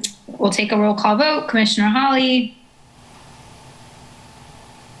 We'll take a roll call vote. Commissioner Hawley.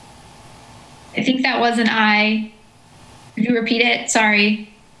 I think that was an aye. Could you repeat it?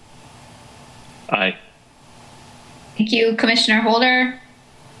 Sorry. Aye. Thank you. Commissioner Holder?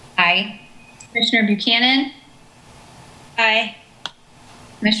 Aye. Commissioner Buchanan? Aye.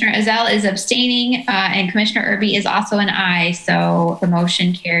 Commissioner Ezell is abstaining, and Commissioner Irby is also an aye, so the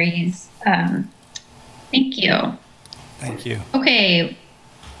motion carries. Thank you. Thank you. Okay,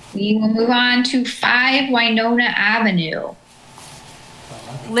 we will move on to 5 Winona Avenue.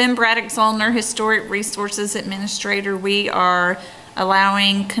 Lynn Braddock Zollner, Historic Resources Administrator. We are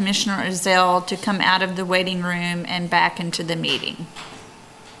allowing Commissioner Ezell to come out of the waiting room and back into the meeting.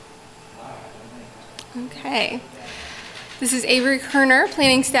 Okay. This is Avery Kerner,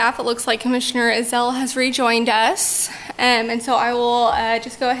 planning staff. It looks like Commissioner Ezell has rejoined us. And so I will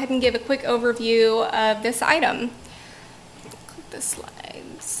just go ahead and give a quick overview of this item. Click the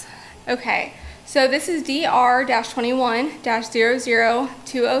slides. Okay. So this is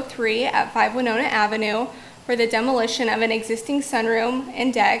DR-21-00203 at 5 Winona Avenue for the demolition of an existing sunroom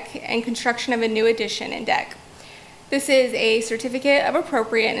and deck and construction of a new addition and deck. This is a certificate of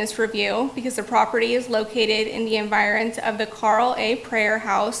appropriateness review because the property is located in the environs of the Carl A. Prayer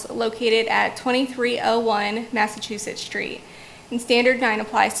House located at 2301 Massachusetts Street, and Standard 9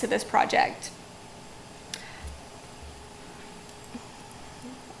 applies to this project.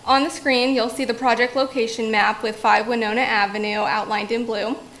 On the screen, you'll see the project location map with 5 Winona Avenue outlined in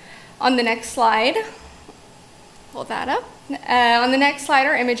blue. On the next slide, pull that up. On the next slide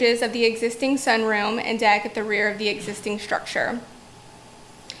are images of the existing sunroom and deck at the rear of the existing structure.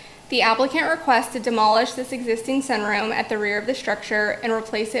 The applicant requests to demolish this existing sunroom at the rear of the structure and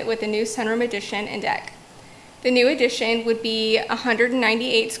replace it with a new sunroom addition and deck. The new addition would be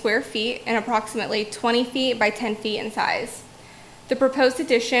 198 square feet and approximately 20 feet by 10 feet in size. The proposed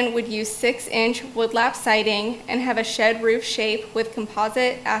addition would use 6-inch woodlap siding and have a shed roof shape with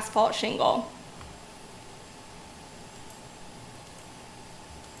composite asphalt shingle.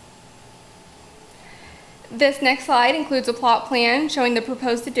 This next slide includes a plot plan showing the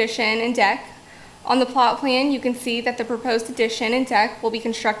proposed addition and deck. On the plot plan, you can see that the proposed addition and deck will be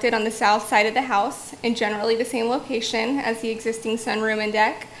constructed on the south side of the house in generally the same location as the existing sunroom and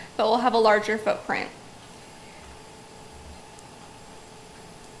deck, but will have a larger footprint.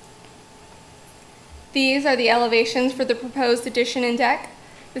 These are the elevations for the proposed addition and deck.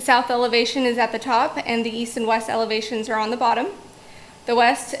 The south elevation is at the top and the east and west elevations are on the bottom. The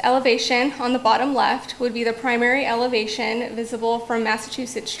west elevation on the bottom left would be the primary elevation visible from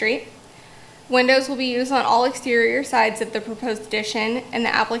Massachusetts Street. Windows will be used on all exterior sides of the proposed addition, and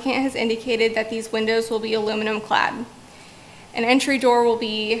the applicant has indicated that these windows will be aluminum clad. An entry door will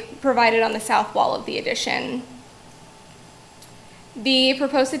be provided on the south wall of the addition. The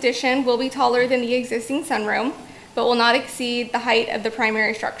proposed addition will be taller than the existing sunroom, but will not exceed the height of the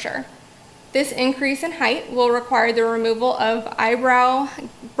primary structure. This increase in height will require the removal of eyebrow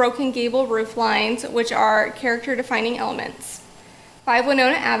broken gable roof lines, which are character-defining elements. 5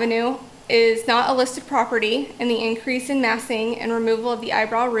 Winona Avenue is not a listed property, and the increase in massing and removal of the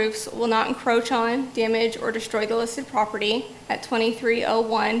eyebrow roofs will not encroach on, damage, or destroy the listed property at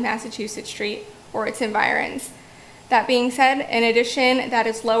 2301 Massachusetts Street or its environs. That being said, an addition that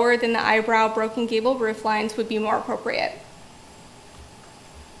is lower than the eyebrow broken gable roof lines would be more appropriate.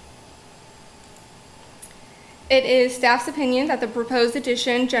 It is staff's opinion that the proposed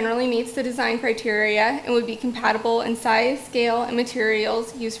addition generally meets the design criteria and would be compatible in size, scale, and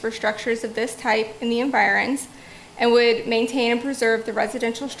materials used for structures of this type in the environs, and would maintain and preserve the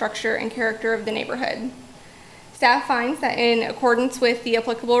residential structure and character of the neighborhood. Staff finds that in accordance with the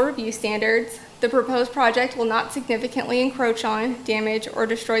applicable review standards, the proposed project will not significantly encroach on, damage, or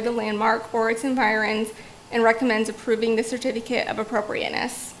destroy the landmark or its environs, and recommends approving the certificate of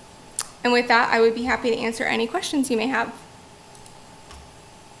appropriateness. And with that, I would be happy to answer any questions you may have.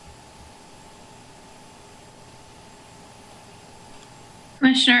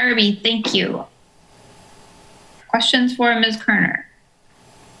 Commissioner Irby, thank you. Questions for Ms. Kerner?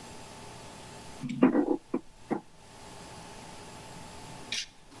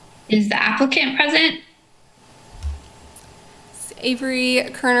 Is the applicant present? Avery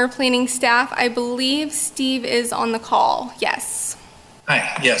Kerner, planning staff. I believe Steve is on the call. Yes.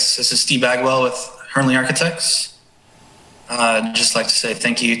 Hi, yes, this is Steve Bagwell with Hernley Architects. I'd just like to say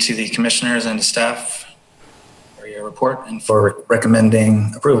thank you to the commissioners and to staff for your report and for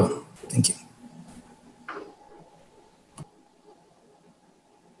recommending approval. Thank you.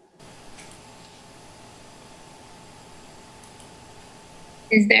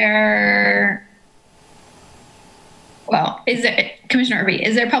 Is there, Commissioner Irby,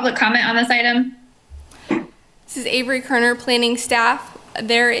 is there public comment on this item? This is Avery Kerner, planning staff.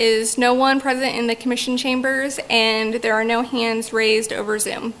 There is no one present in the commission chambers, and there are no hands raised over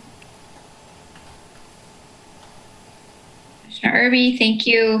Zoom. Commissioner Irby, thank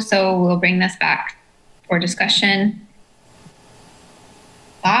you. So we'll bring this back for discussion.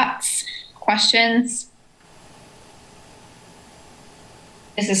 Thoughts, questions?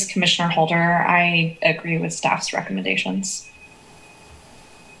 This is Commissioner Holder. I agree with staff's recommendations.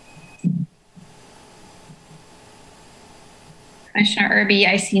 Commissioner Irby,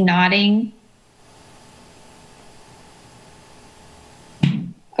 I see nodding.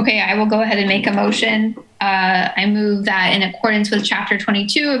 Okay, I will go ahead and make a motion. I move that in accordance with Chapter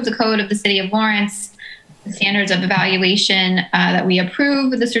 22 of the Code of the City of Lawrence, the standards of evaluation, that we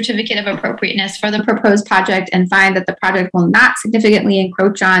approve the certificate of appropriateness for the proposed project and find that the project will not significantly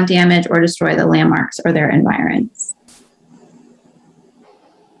encroach on, damage, or destroy the landmarks or their environs.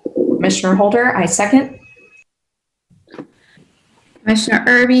 Commissioner Holder, I second. Commissioner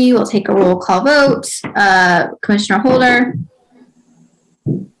Irby will take a roll call vote. Commissioner Holder.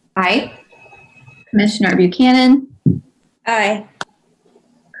 Aye. Commissioner Buchanan. Aye.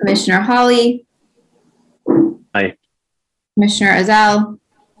 Commissioner Hawley. Aye. Commissioner Ezell.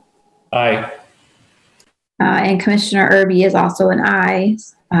 Aye. And Commissioner Irby is also an aye.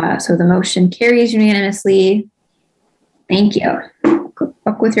 So the motion carries unanimously. Thank you. Good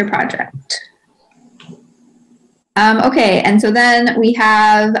luck with your project. Okay, and so then we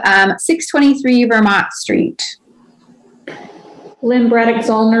have 623 Vermont Street. Lynn Braddock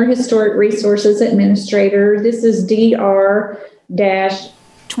Zollner, Historic Resources Administrator. This is DR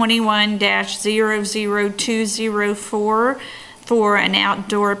 21-00204 for an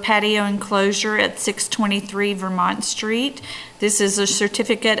outdoor patio enclosure at 623 Vermont Street. This is a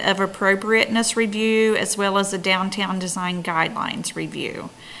certificate of appropriateness review as well as a downtown design guidelines review.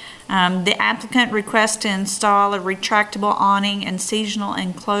 The applicant requests to install a retractable awning and seasonal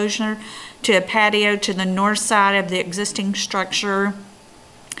enclosure to a patio to the north side of the existing structure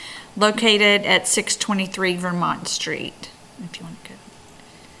located at 623 Vermont Street. If you want to go.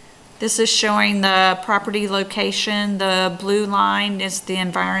 This is showing the property location. The blue line is the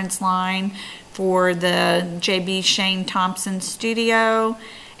environs line for the J.B. Shane Thompson studio,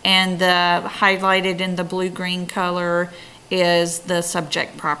 and the highlighted in the blue-green color is the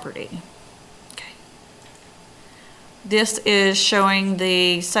subject property. Okay. This is showing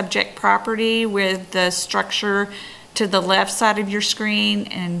the subject property with the structure to the left side of your screen,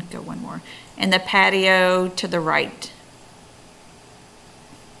 and go one more, and the patio to the right.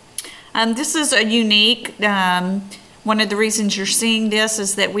 This is a unique One of the reasons you're seeing this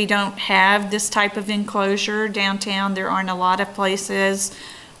is that we don't have this type of enclosure downtown. There aren't a lot of places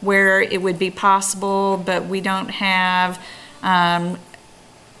where it would be possible, but we don't have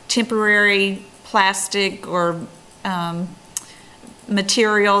temporary plastic or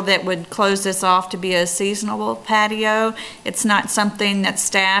material that would close this off to be a seasonal patio. It's not something that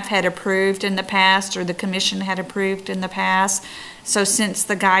staff had approved in the past or the commission had approved in the past. So since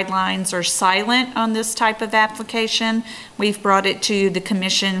the guidelines are silent on this type of application, we've brought it to the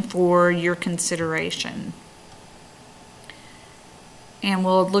commission for your consideration. And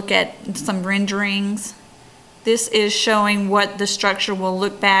we'll look at some renderings. This is showing what the structure will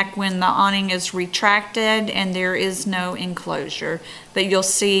look back when the awning is retracted and there is no enclosure. But you'll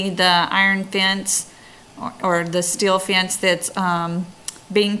see the iron fence or the steel fence that's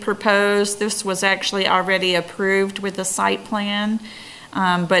being proposed. This was actually already approved with the site plan,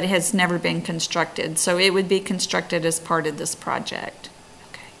 but has never been constructed. So it would be constructed as part of this project.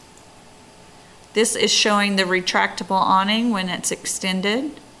 Okay. This is showing the retractable awning when it's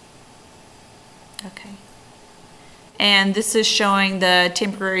extended. Okay. And this is showing the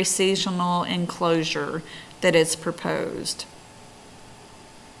temporary seasonal enclosure that is proposed.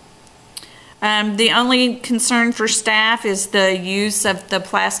 The only concern for staff is the use of the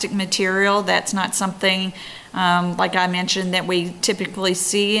plastic material. That's not something, like I mentioned, that we typically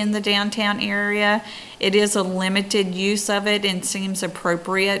see in the downtown area. It is a limited use of it and seems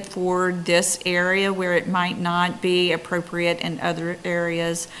appropriate for this area where it might not be appropriate in other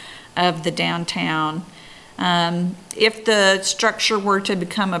areas of the downtown. If the structure were to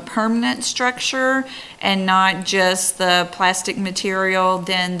become a permanent structure and not just the plastic material,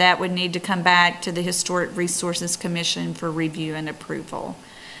 then that would need to come back to the Historic Resources Commission for review and approval.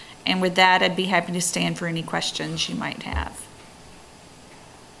 And with that, I'd be happy to stand for any questions you might have.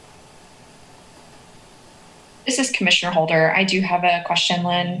 This is Commissioner Holder. I do have a question,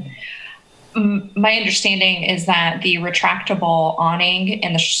 Lynn. My understanding is that the retractable awning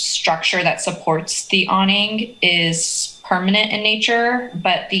and the structure that supports the awning is permanent in nature,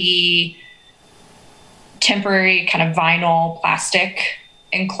 but the temporary kind of vinyl plastic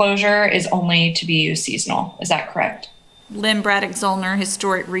enclosure is only to be used seasonal. Is that correct? Lynn Braddock Zollner,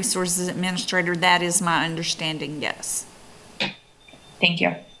 Historic Resources Administrator. That is my understanding, yes. Thank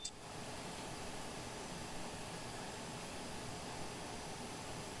you.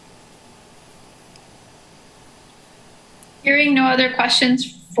 Hearing no other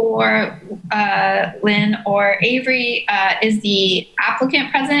questions for Lynn or Avery, is the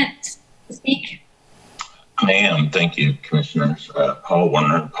applicant present to speak? I am. Thank you, Commissioners. Paul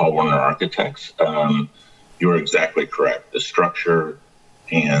Werner Architects. You are exactly correct. The structure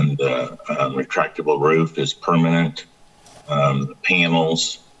and the retractable roof is permanent. The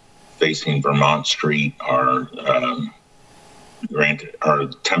panels facing Vermont Street are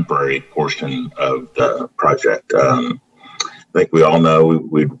the temporary portion of the project. I think we all know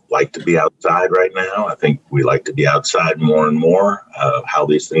we'd like to be outside right now. I think we like to be outside more and more. How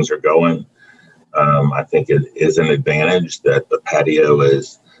these things are going, I think it is an advantage that the patio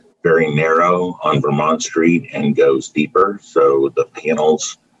is very narrow on Vermont Street and goes deeper. So the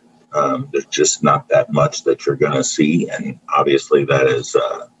panels, there's just not that much that you're going to see. And obviously that is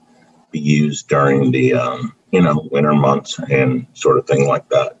be used during the winter months and sort of thing like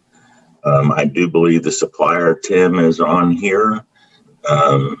that. I do believe the supplier, Tim, is on here.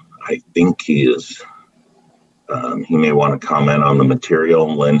 I think he is. He may want to comment on the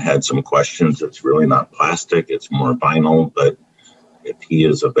material. Lynn had some questions. It's really not plastic. It's more vinyl. But if he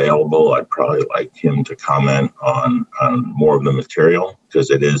is available, I'd probably like him to comment on more of the material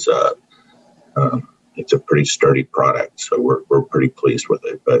because it is it's a pretty sturdy product. So we're pretty pleased with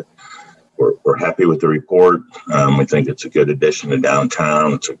it. But we're happy with the report. We think it's a good addition to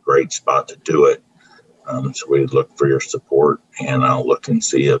downtown. It's a great spot to do it. So we look for your support, and I'll look and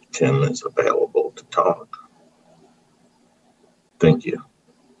see if Tim is available to talk. Thank you.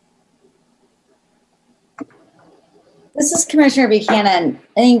 This is Commissioner Buchanan.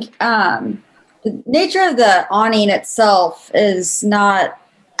 I think the nature of the awning itself is not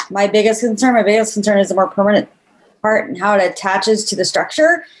my biggest concern. My biggest concern is the more permanent part and how it attaches to the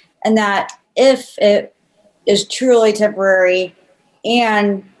structure. And that if it is truly temporary,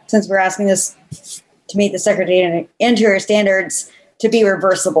 and since we're asking this to meet the Secretary of Interior standards, to be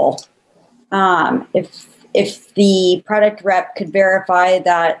reversible. If the product rep could verify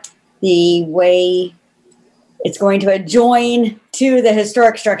that the way it's going to adjoin to the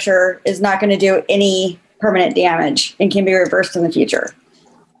historic structure is not going to do any permanent damage and can be reversed in the future,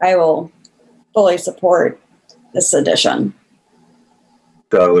 I will fully support this addition.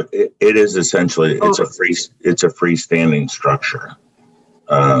 So it is essentially it's a freestanding structure.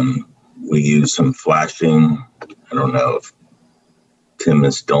 We use some flashing. I don't know if Tim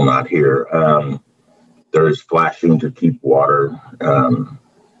is still not here. There is flashing to keep water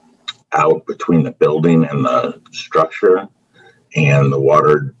out between the building and the structure, and the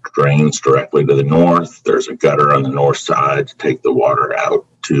water drains directly to the north. There's a gutter on the north side to take the water out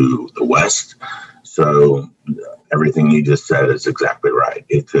to the west. So everything you just said is exactly right.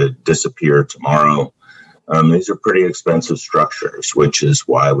 It could disappear tomorrow. These are pretty expensive structures, which is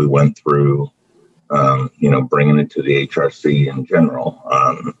why we went through, bringing it to the HRC in general.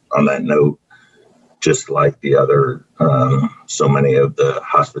 On that note, just like the other, so many of the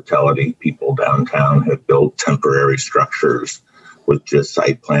hospitality people downtown have built temporary structures with just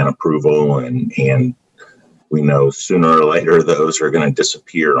site plan approval, and we know sooner or later those are going to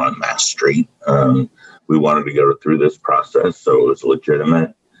disappear on Mass Street. We wanted to go through this process, so it was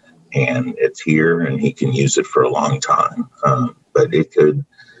legitimate, and it's here, and he can use it for a long time. But it could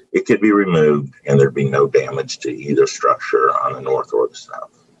be removed, and there'd be no damage to either structure on the north or the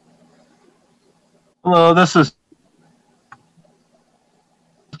south. Hello, this is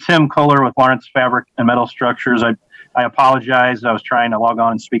Tim Kohler with Lawrence Fabric and Metal Structures. I apologize. I was trying to log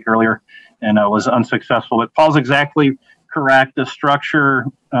on and speak earlier and was unsuccessful. But Paul's exactly correct. The structure,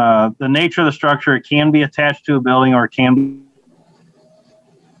 the nature of the structure, it can be attached to a building or it can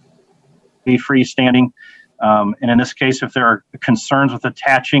be freestanding. And in this case, if there are concerns with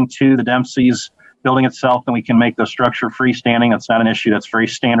attaching to the Dempsey's building itself, then we can make the structure freestanding. That's not an issue. That's very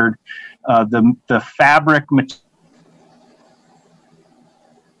standard. The fabric material,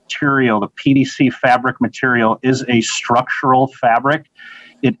 the PVC fabric material, is a structural fabric.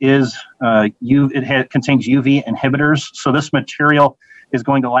 It is contains UV inhibitors, so this material is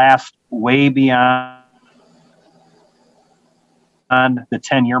going to last way beyond the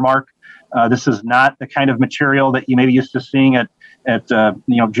 10-year mark. This is not the kind of material that you may be used to seeing at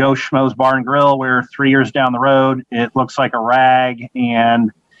Joe Schmo's Bar and Grill, where 3 years down the road it looks like a rag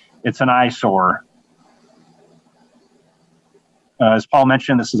and it's an eyesore. As Paul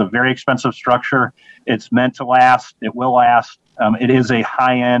mentioned, this is a very expensive structure. It's meant to last. It will last. It is a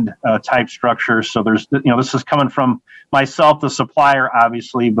high-end type structure. So there's, this is coming from myself, the supplier,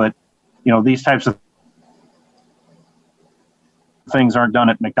 obviously, but these types of things aren't done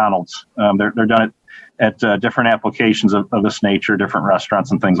at McDonald's. They're done at different applications of this nature, different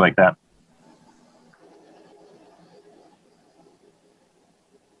restaurants and things like that.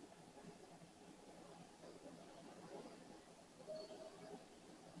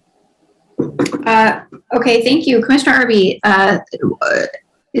 Okay, thank you. Commissioner Irby,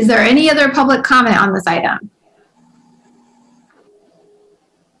 is there any other public comment on this item?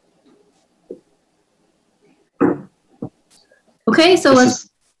 Okay, so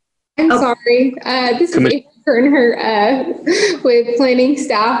I'm sorry. This is April Kerner with planning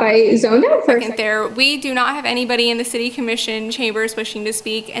staff. I zoned out for a second there. We do not have anybody in the City Commission chambers wishing to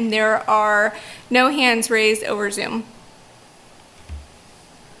speak, and there are no hands raised over Zoom.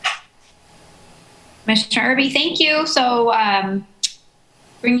 Commissioner Irby, thank you. So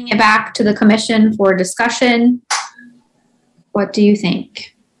Bringing it back to the commission for discussion, what do you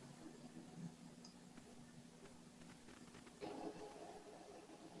think?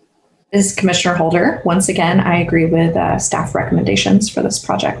 This is Commissioner Holder. Once again, I agree with staff recommendations for this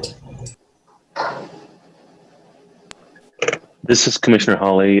project. This is Commissioner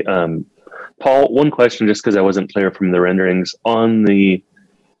Hawley. Paul, one question, just because I wasn't clear from the renderings. On the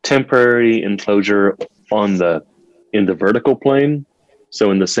temporary enclosure in the vertical plane, so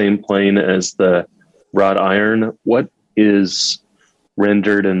in the same plane as the wrought iron, what is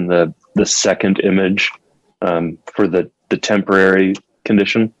rendered in the second image for the temporary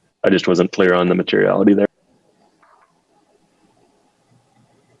condition? I just wasn't clear on the materiality there.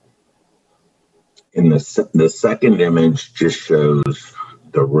 In the second image just shows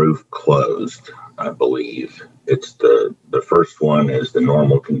the roof closed, I believe. It's the first one is the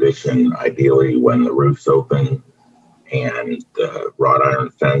normal condition, ideally when the roof's open and the wrought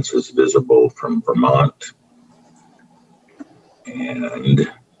iron fence is visible from Vermont. And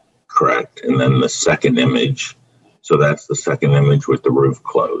correct. And then the second image, so that's the second image with the roof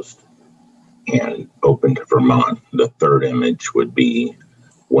closed and open to Vermont. The third image would be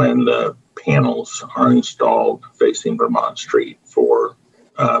when the panels are installed facing Vermont Street for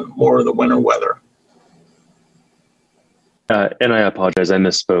more of the winter weather. And I apologize, I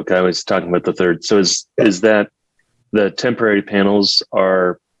misspoke. I was talking about the third. So is that the temporary panels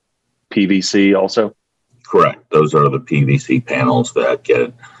are PVC also? Correct. Those are the PVC panels that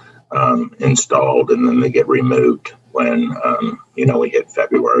get installed and then they get removed when, we hit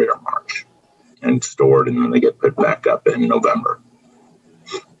February or March and stored, and then they get put back up in November.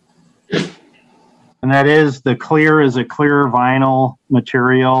 And that is the clear is a clear vinyl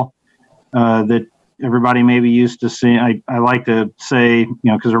material that everybody may be used to seeing. I like to say,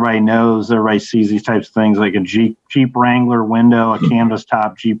 because everybody sees these types of things like a Jeep Wrangler window, a canvas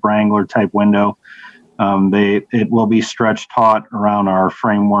top Jeep Wrangler type window. It will be stretch taut around our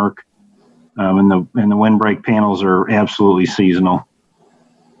framework, and the windbreak panels are absolutely seasonal.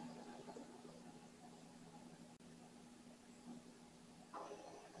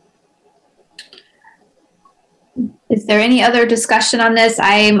 Is there any other discussion on this?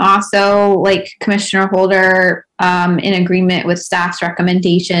 I am also, like Commissioner Holder, in agreement with staff's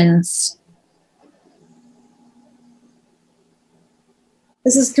recommendations.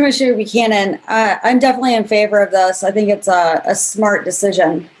 This is Commissioner Buchanan. I'm definitely in favor of this. I think it's a smart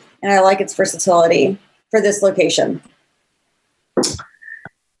decision, and I like its versatility for this location.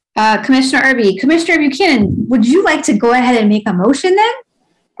 Commissioner Irby, Commissioner Buchanan, would you like to go ahead and make a motion then?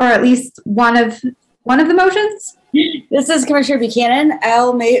 Or at least one of the motions? This is Commissioner Buchanan.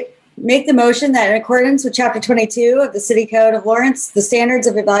 I'll make the motion that in accordance with Chapter 22 of the City Code of Lawrence, the standards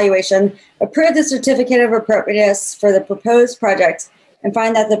of evaluation, approve the certificate of appropriateness for the proposed project and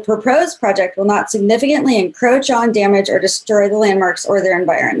find that the proposed project will not significantly encroach on, damage, or destroy the landmarks or their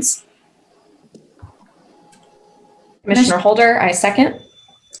environs. Commissioner Holder, I second.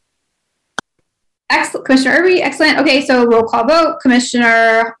 Excellent. Commissioner Irby, excellent. Okay, so roll call vote.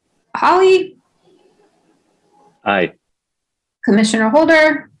 Commissioner Hawley? Aye. Commissioner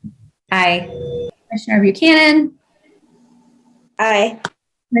Holder? Aye. Commissioner Buchanan? Aye.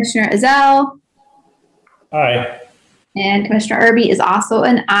 Commissioner Ezell? Aye. And Commissioner Irby is also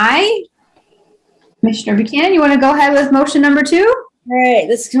an aye. Commissioner Buchanan, you want to go ahead with motion number 2? All right,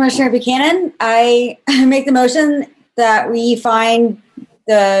 this is Commissioner Buchanan. I make the motion that we find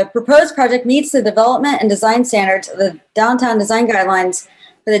the proposed project meets the development and design standards of the downtown design guidelines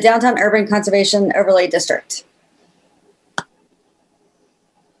for the Downtown Urban Conservation Overlay District.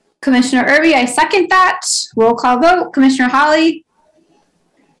 Commissioner Irby, I second that. Roll call vote. Commissioner Hawley?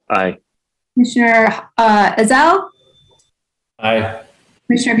 Aye. Commissioner Ezell? Aye.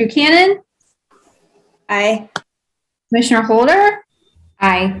 Commissioner Buchanan? Aye. Commissioner Holder?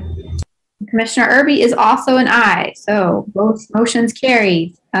 Aye. Commissioner Irby is also an aye. So both motions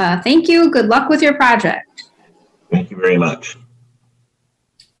carried. Thank you. Good luck with your project. Thank you very much.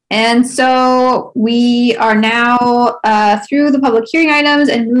 And so we are now through the public hearing items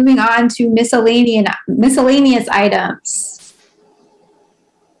and moving on to miscellaneous items.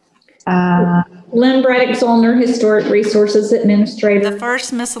 Lynn Braddock Zollner, Historic Resources Administrator. The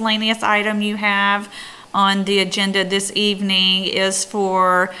first miscellaneous item you have on the agenda this evening is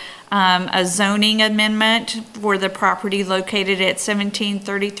for a zoning amendment for the property located at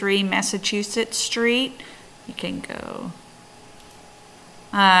 1733 Massachusetts Street. You can go.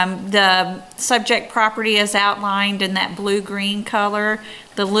 The subject property is outlined in that blue-green color.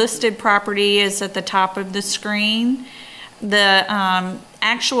 The listed property is at the top of the screen. The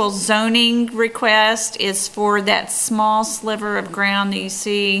actual zoning request is for that small sliver of ground that you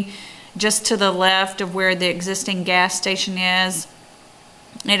see just to the left of where the existing gas station is.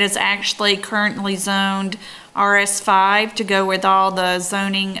 It is actually currently zoned RS5 to go with all the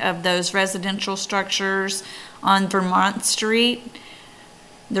zoning of those residential structures on Vermont Street.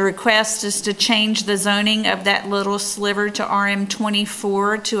 The request is to change the zoning of that little sliver to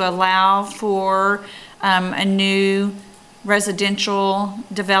RM24 to allow for a new residential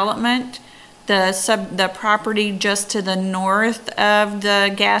development. The property just to the north of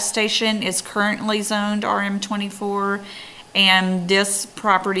the gas station is currently zoned RM24, and this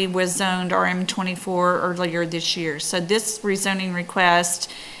property was zoned RM24 earlier this year. So this rezoning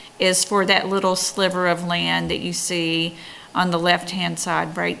request is for that little sliver of land that you see on the left-hand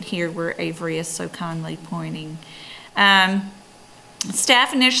side right here where Avery is so kindly pointing.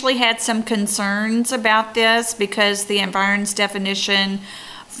 Staff initially had some concerns about this because the environs definition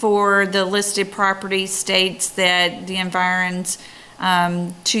for the listed property states that the environs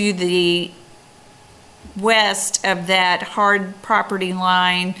to the west of that hard property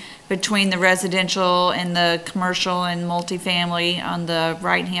line between the residential and the commercial and multifamily on the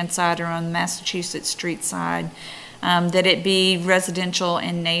right-hand side or on the Massachusetts Street side, that it be residential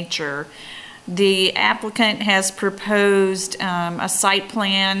in nature. The applicant has proposed a site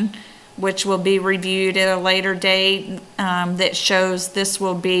plan which will be reviewed at a later date that shows this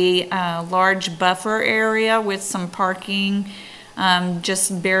will be a large buffer area with some parking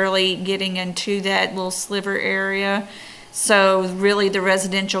just barely getting into that little sliver area. So really the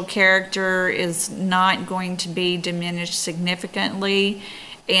residential character is not going to be diminished significantly.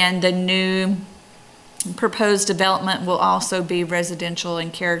 And the new proposed development will also be residential in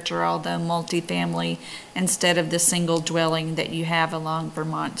character, although multifamily instead of the single dwelling that you have along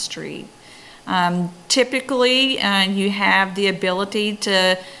Vermont Street. Typically, you have the ability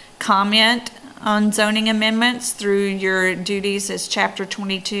to comment on zoning amendments through your duties as Chapter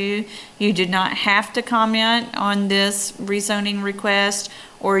 22. You do not have to comment on this rezoning request,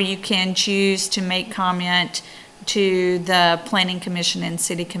 or you can choose to make comment to the Planning Commission and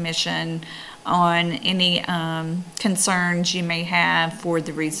City Commission on any concerns you may have for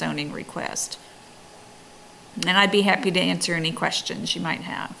the rezoning request. And I'd be happy to answer any questions you might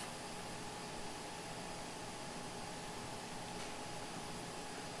have.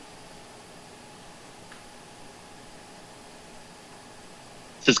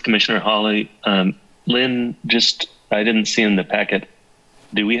 This is Commissioner Hawley. Lynn, I didn't see in the packet,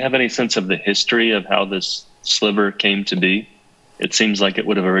 do we have any sense of the history of how this sliver came to be? It seems like it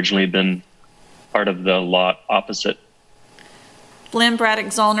would have originally been part of the lot opposite. Lynn Braddock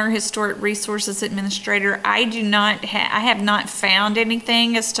Zollner, Historic Resources Administrator. I have not found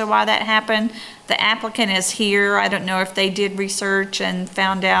anything as to why that happened. The applicant is here. I don't know if they did research and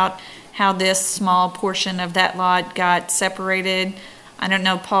found out how this small portion of that lot got separated. I don't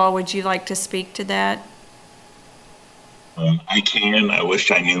know, Paul, would you like to speak to that? I can. I wish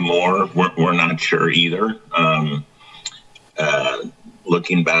I knew more. We're not sure either.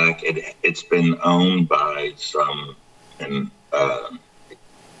 Looking back, it's been owned by some, and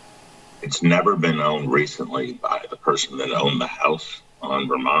it's never been owned recently by the person that owned the house on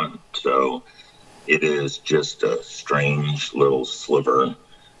Vermont. So it is just a strange little sliver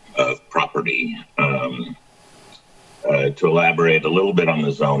of property. To elaborate a little bit on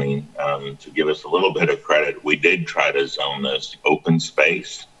the zoning, to give us a little bit of credit, we did try to zone this open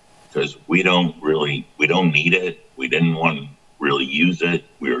space because we don't need it. We didn't want to really use it.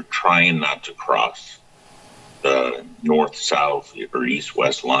 We were trying not to cross the north-south or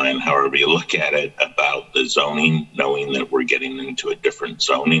east-west line, however you look at it, about the zoning, knowing that we're getting into a different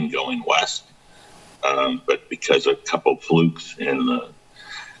zoning going west. But because of a couple flukes in the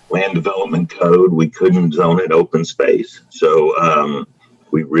land development code, we couldn't zone it open space. So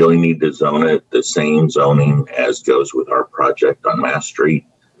we really need to zone it the same zoning as goes with our project on Mass Street.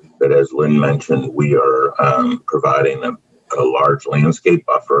 But as Lynn mentioned, we are providing a large landscape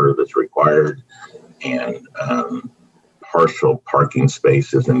buffer that's required, and partial parking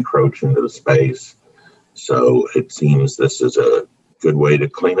spaces encroach into the space. So it seems this is a good way to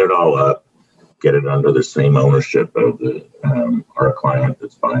clean it all up, get it under the same ownership of our client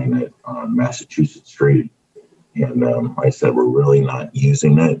that's buying it on Massachusetts Street. And like I said, we're really not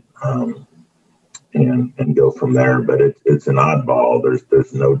using it, and go from there. But it's an oddball.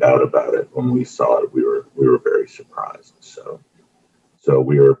 There's no doubt about it. When we saw it, we were very surprised. So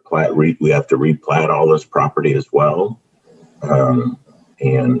we have to replat all this property as well.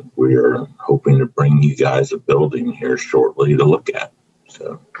 And we're hoping to bring you guys a building here shortly to look at.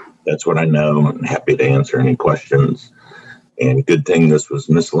 So that's what I know. I'm happy to answer any questions. And good thing this was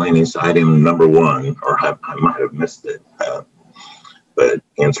miscellaneous item number 1, or I might have missed it. But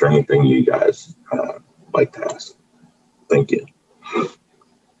answer anything you guys like to ask. Thank you.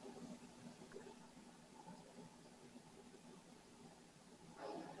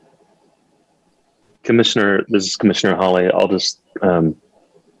 Commissioner, this is Commissioner Hawley. I'll just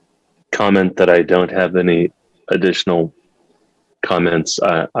comment that I don't have any additional comments.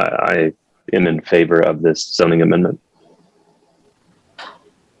 I am in favor of this zoning amendment.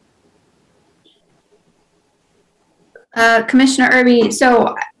 Commissioner Irby,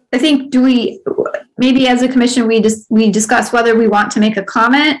 so I think maybe as a commission, we discuss whether we want to make a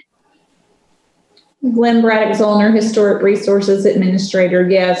comment? Lynn Braddock Zollner, Historic Resources Administrator.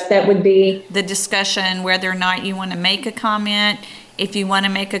 Yes, that would be the discussion, whether or not you want to make a comment. If you want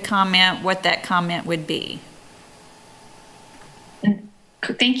to make a comment, what that comment would be.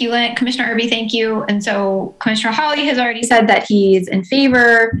 Thank you, Lynn. Commissioner Irby, thank you. And so Commissioner Hawley has already said that he's in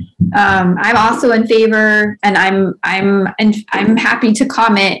favor. I'm also in favor, and I'm happy to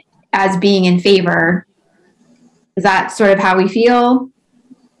comment as being in favor. Is that sort of how we feel?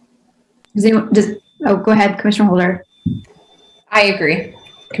 Go ahead, Commissioner Holder. I agree.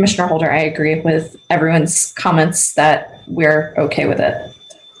 Commissioner Holder, I agree with everyone's comments that we're okay with it.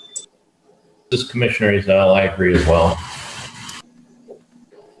 This is Commissioner Ezell. I agree as well.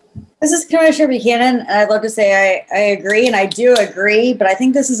 This is Commissioner Buchanan, and I'd love to say I agree, and I do agree, but I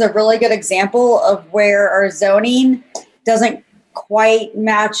think this is a really good example of where our zoning doesn't quite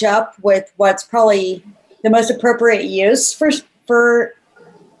match up with what's probably the most appropriate use for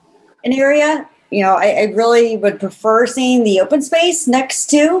an area. You know, I really would prefer seeing the open space next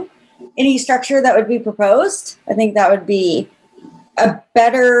to any structure that would be proposed. I think that would be a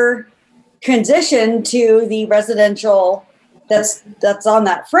better transition to the residential that's on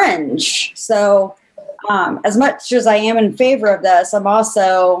that fringe. So as much as I am in favor of this, I'm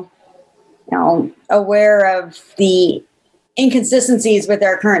also, you know, aware of the inconsistencies with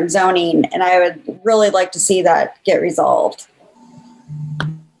our current zoning, and I would really like to see that get resolved.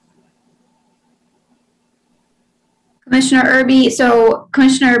 Commissioner Irby, so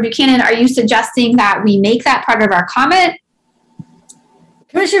Commissioner Buchanan, are you suggesting that we make that part of our comment?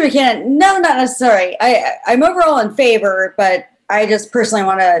 Commissioner Buchanan, no, not necessarily. I'm overall in favor, but I just personally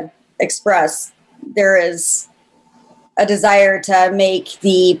want to express there is a desire to make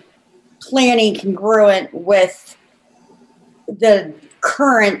the planning congruent with the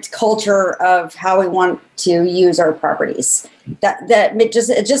current culture of how we want to use our properties.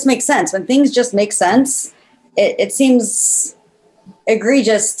 It just makes sense. When things just make sense, it seems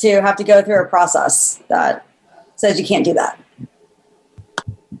egregious to have to go through a process that says you can't do that.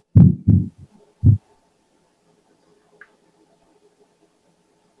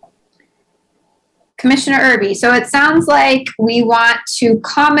 Commissioner Irby, so it sounds like we want to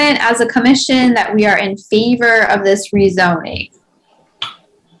comment as a commission that we are in favor of this rezoning.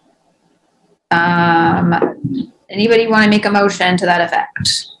 Anybody want to make a motion to that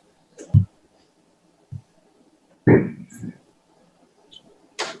effect?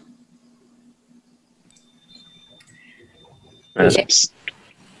 Go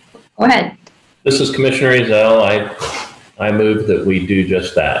ahead. This is Commissioner Ezell. I move that we do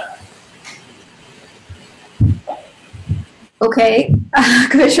just that. Okay,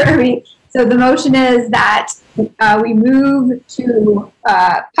 Commissioner Irby. So the motion is that we move to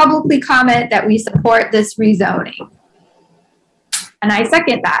publicly comment that we support this rezoning. And I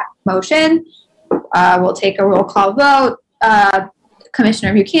second that motion. We'll take a roll call vote.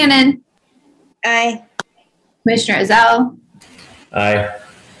 Commissioner Buchanan. Aye. Commissioner Ezell. Aye.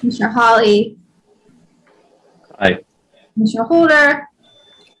 Commissioner Hawley. Aye. Commissioner Holder.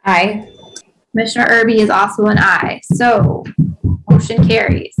 Aye. Commissioner Irby is also an aye. So motion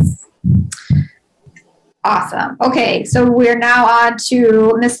carries. Awesome. Okay, so we're now on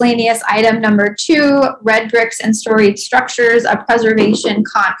to miscellaneous item number 2, red bricks and storied structures, a preservation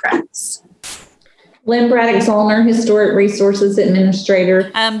conference. Lynn Braddock Zollner, Historic Resources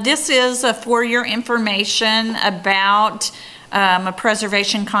Administrator. This is for your information about a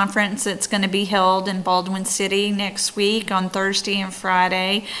preservation conference that's going to be held in Baldwin City next week on Thursday and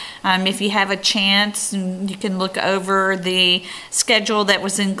Friday. If you have a chance, you can look over the schedule that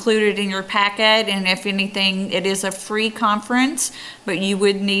was included in your packet, and if anything, it is a free conference, but you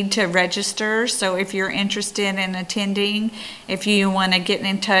would need to register. So if you're interested in attending, if you want to get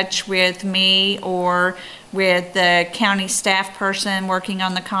in touch with me or with the county staff person working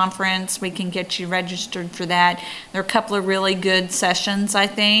on the conference, we can get you registered for that. There are a couple of really good sessions, I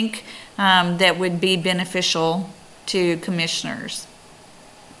think, that would be beneficial to commissioners.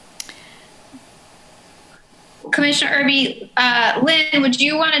 Commissioner Irby, Lynn, would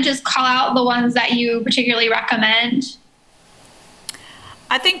you want to just call out the ones that you particularly recommend?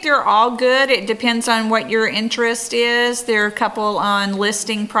 I think they're all good. It depends on what your interest is. There are a couple on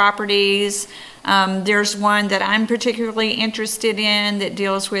listing properties. There's one that I'm particularly interested in that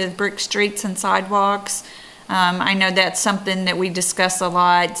deals with brick streets and sidewalks. I know that's something that we discuss a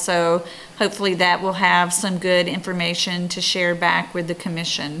lot, so hopefully that will have some good information to share back with the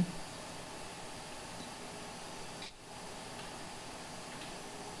commission.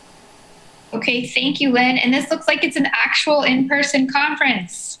 Okay, thank you, Lynn. And this looks like it's an actual in-person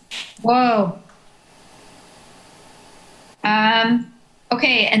conference. Whoa.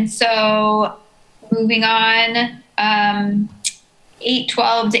 Okay, and so moving on,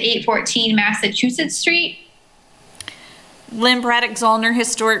 812 to 814 Massachusetts Street. Lynn Braddock Zollner,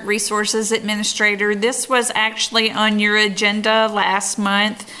 Historic Resources Administrator. This was actually on your agenda last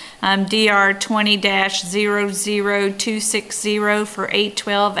month, DR 20-00260 for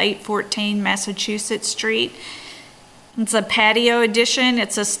 812, 814 Massachusetts Street. It's a patio edition.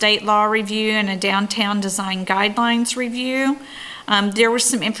 It's a state law review and a downtown design guidelines review. There was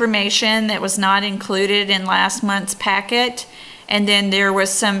some information that was not included in last month's packet, and then there was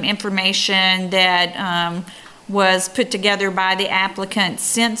some information that was put together by the applicant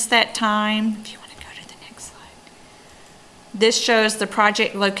since that time. If you want to go to the next slide. This shows the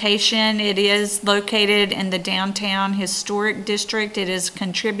project location. It is located in the downtown historic district. It is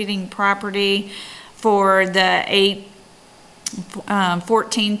contributing property for the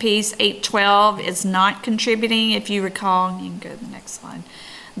 14-piece 812 is not contributing. If you recall, you can go to the next slide.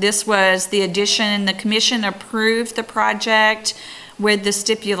 This was the addition. The commission approved the project with the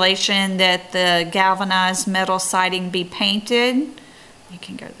stipulation that the galvanized metal siding be painted. You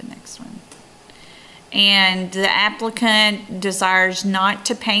can go to the next one. And the applicant desires not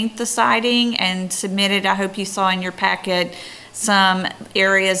to paint the siding and submitted, I hope you saw in your packet, some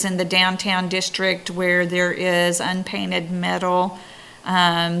areas in the downtown district where there is unpainted metal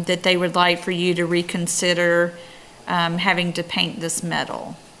that they would like for you to reconsider having to paint this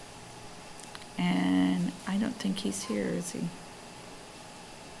metal. And I don't think he's here, is he?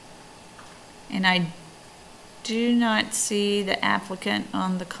 And I do not see the applicant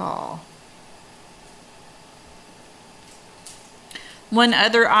on the call. One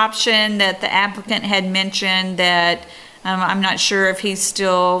other option that the applicant had mentioned that I'm not sure if he's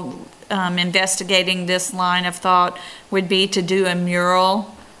still investigating this line of thought would be to do a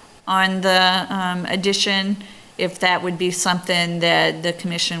mural on the addition, if that would be something that the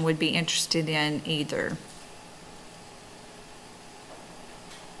commission would be interested in either.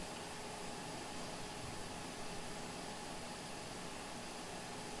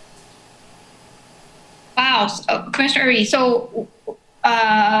 Wow, so, Commissioner Irby, so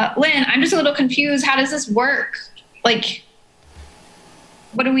Lynn, I'm just a little confused. How does this work? Like,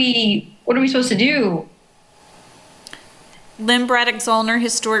 what are we supposed to do? Lynn Braddock Zollner,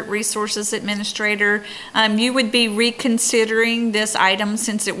 Historic Resources Administrator. You would be reconsidering this item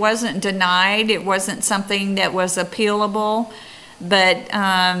since it wasn't denied. It wasn't something that was appealable, but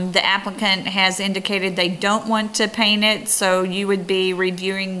the applicant has indicated they don't want to paint it, so you would be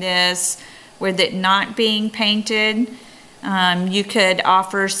reviewing this with it not being painted. You could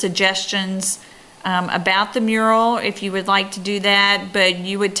offer suggestions about the mural if you would like to do that, but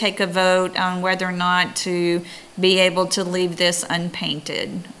you would take a vote on whether or not to be able to leave this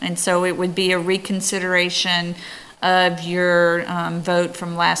unpainted. And so it would be a reconsideration of your vote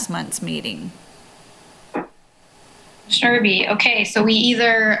from last month's meeting. Irby, okay, so we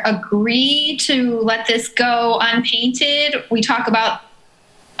either agree to let this go unpainted, we talk about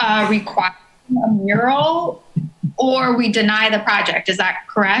requiring a mural, or we deny the project. Is that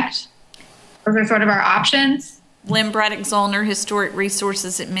correct? Those are sort of our options. Lynn Braddock Zollner, Historic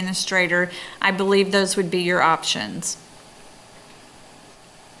Resources Administrator. I believe those would be your options.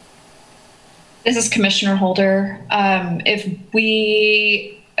 This is Commissioner Holder. If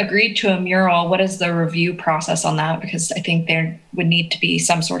we agreed to a mural, what is the review process on that? Because I think there would need to be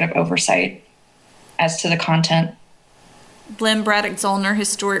some sort of oversight as to the content. Lynn Braddock Zollner,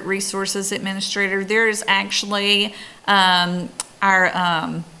 Historic Resources Administrator. There is actually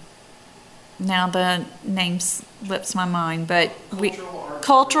our now the name slips my mind, but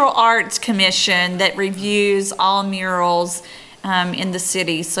Cultural Arts Commission that reviews all murals in the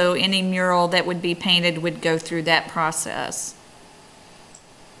city. So any mural that would be painted would go through that process.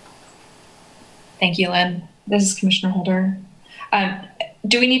 Thank you, Lynn. This is Commissioner Holder.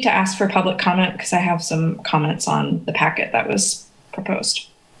 Do we need to ask for public comment? Because I have some comments on the packet that was proposed.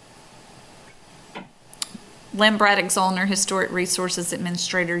 Lynn Braddock Zollner, Historic Resources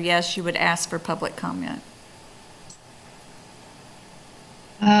Administrator, yes, you would ask for public comment.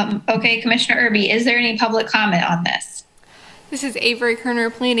 Okay, Commissioner Irby, is there any public comment on this? This is Avery Kerner,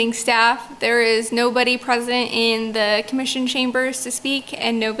 planning staff. There is nobody present in the commission chambers to speak,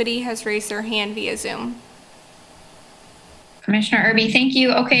 and nobody has raised their hand via Zoom. Commissioner Irby, thank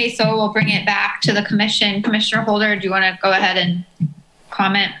you. Okay, so we'll bring it back to the commission. Commissioner Holder, do you want to go ahead and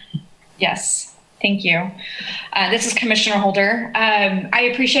comment? Yes, thank you. This is Commissioner Holder. I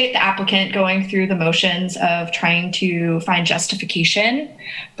appreciate the applicant going through the motions of trying to find justification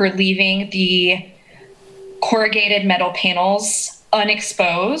for leaving the corrugated metal panels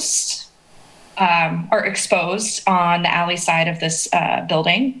unexposed or exposed on the alley side of this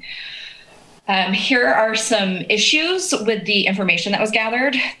building. Here are some issues with the information that was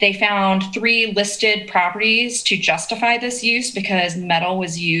gathered. They found 3 listed properties to justify this use because metal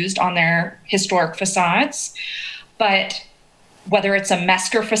was used on their historic facades. But whether it's a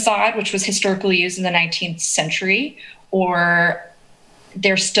Mesker facade, which was historically used in the 19th century, or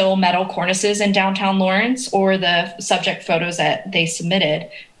there's still metal cornices in downtown Lawrence, or the subject photos that they submitted,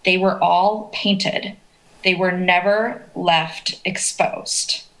 they were all painted. They were never left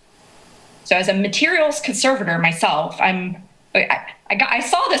exposed. So as a materials conservator myself, I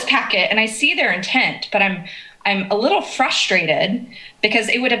saw this packet and I see their intent, but I'm a little frustrated because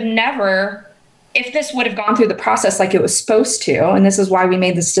it would have never, if this would have gone through the process like it was supposed to, and this is why we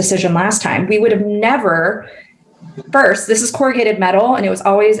made this decision last time, we would have never First, this is corrugated metal, and it was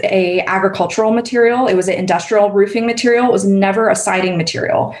always a agricultural material. It was an industrial roofing material. It was never a siding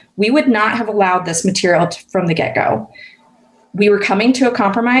material. We would not have allowed this material from the get-go. We were coming to a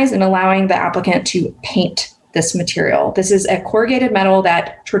compromise and allowing the applicant to paint this material. This is a corrugated metal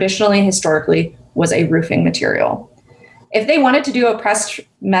that traditionally and historically was a roofing material. If they wanted to do a pressed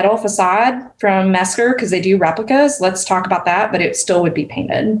metal facade from Mesker, because they do replicas, let's talk about that, but it still would be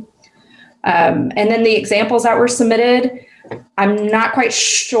painted. And then the examples that were submitted, I'm not quite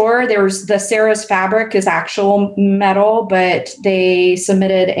sure. There was the Sarah's fabric is actual metal, but they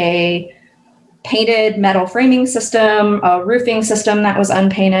submitted a painted metal framing system, a roofing system that was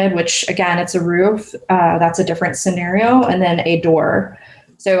unpainted, which again, it's a roof. That's a different scenario, and then a door.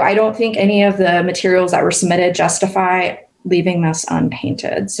 So I don't think any of the materials that were submitted justify leaving this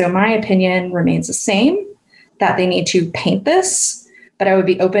unpainted. So my opinion remains the same, that they need to paint this, but I would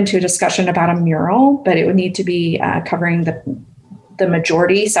be open to a discussion about a mural, but it would need to be covering the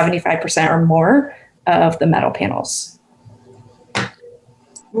majority, 75% or more of the metal panels.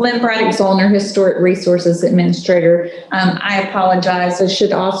 Lynn Braddock-Zollner, Historic Resources Administrator. I apologize. I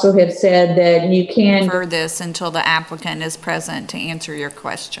should also have said that you can defer this until the applicant is present to answer your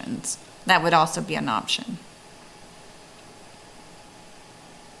questions. That would also be an option.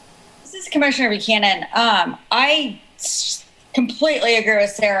 This is Commissioner Buchanan. I completely agree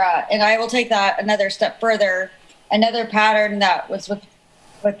with Sarah, and I will take that another step further. Another pattern that was with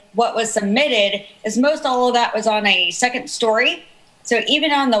what was submitted is most all of that was on a second story. So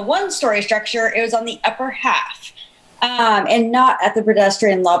even on the 1-story structure, it was on the upper half. And not at the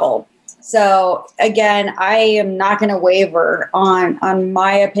pedestrian level. So again, I am not going to waver on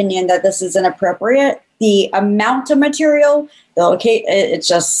my opinion that this is inappropriate. The amount of material, the locate,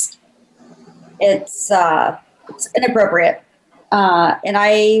 it's inappropriate. And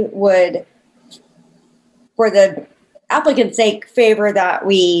I would, for the applicant's sake, favor that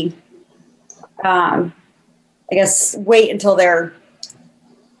we, I guess, wait until they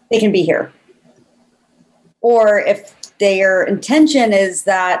can be here. Or if their intention is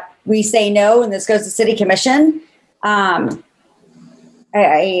that we say no and this goes to City Commission, I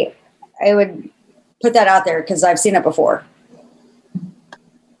would put that out there because I've seen it before.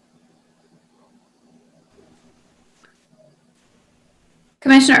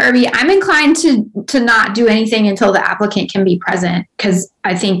 Commissioner Irby, I'm inclined to not do anything until the applicant can be present because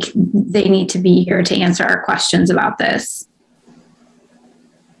I think they need to be here to answer our questions about this.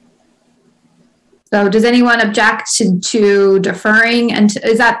 So does anyone object to deferring? And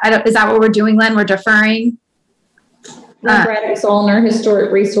is that what we're doing, Lynn? We're deferring? Lynn Braddock-Zollner, Historic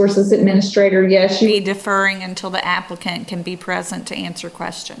Resources Administrator. Yes. Be deferring until the applicant can be present to answer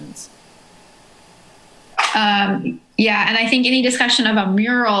questions. Yeah, and I think any discussion of a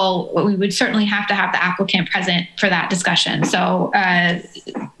mural, we would certainly have to have the applicant present for that discussion. So does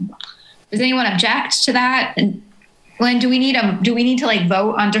anyone object to that? And Lynn, do we need to like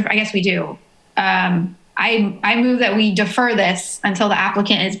vote on, I guess we do. I move that we defer this until the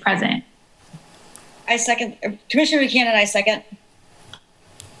applicant is present. I second. Commissioner Buchanan, I second.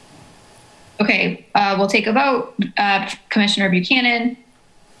 Okay, we'll take a vote. Commissioner Buchanan.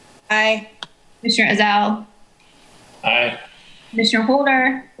 Aye. Commissioner Ezell. Aye. Commissioner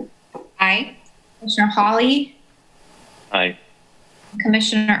Holder. Aye. Commissioner Hawley. Aye.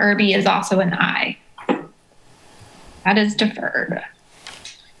 Commissioner Irby is also an aye. That is deferred.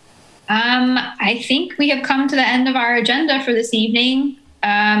 I think we have come to the end of our agenda for this evening.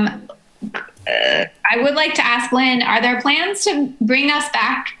 I would like to ask Lynn, are there plans to bring us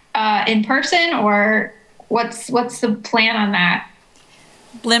back in person, or what's the plan on that?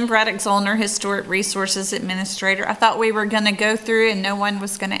 Lynn Braddock-Zollner, Historic Resources Administrator. I thought we were going to go through and no one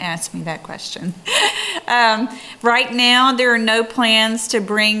was going to ask me that question. Right now, there are no plans to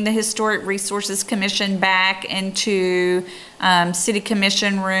bring the Historic Resources Commission back into City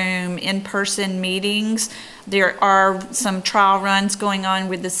Commission room in-person meetings. There are some trial runs going on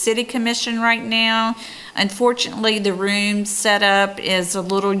with the City Commission right now. Unfortunately, the room setup is a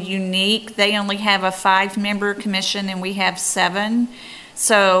little unique. They only have a 5-member commission and we have 7.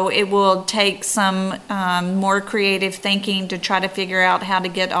 So it will take some more creative thinking to try to figure out how to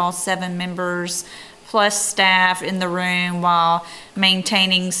get all 7 members plus staff in the room while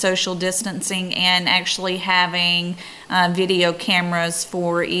maintaining social distancing and actually having video cameras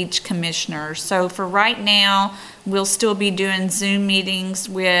for each commissioner. So for right now, we'll still be doing Zoom meetings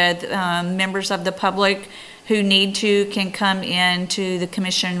with members of the public who need to can come into the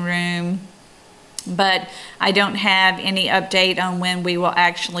commission room. But I don't have any update on when we will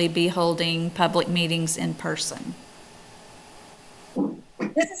actually be holding public meetings in person.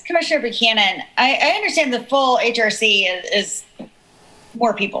 This is Commissioner Buchanan. I understand the full HRC is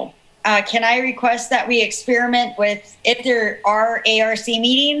more people. Can I request that we experiment with, if there are ARC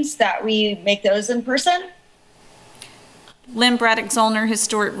meetings, that we make those in person? Lynn Braddock Zollner,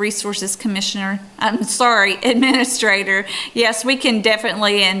 Historic Resources Administrator. Yes, we can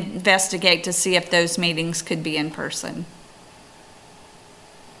definitely investigate to see if those meetings could be in person.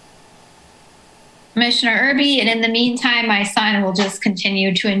 Commissioner Irby, and in the meantime, my son will just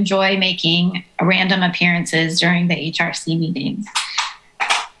continue to enjoy making random appearances during the HRC meetings.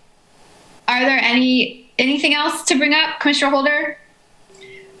 Are there anything else to bring up, Commissioner Holder?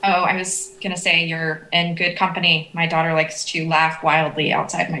 Oh, I was going to say you're in good company. My daughter likes to laugh wildly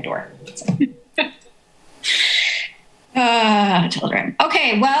outside my door. Children.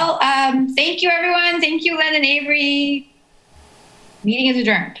 Okay, well, thank you, everyone. Thank you, Len and Avery. Meeting is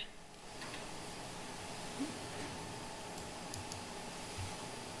adjourned.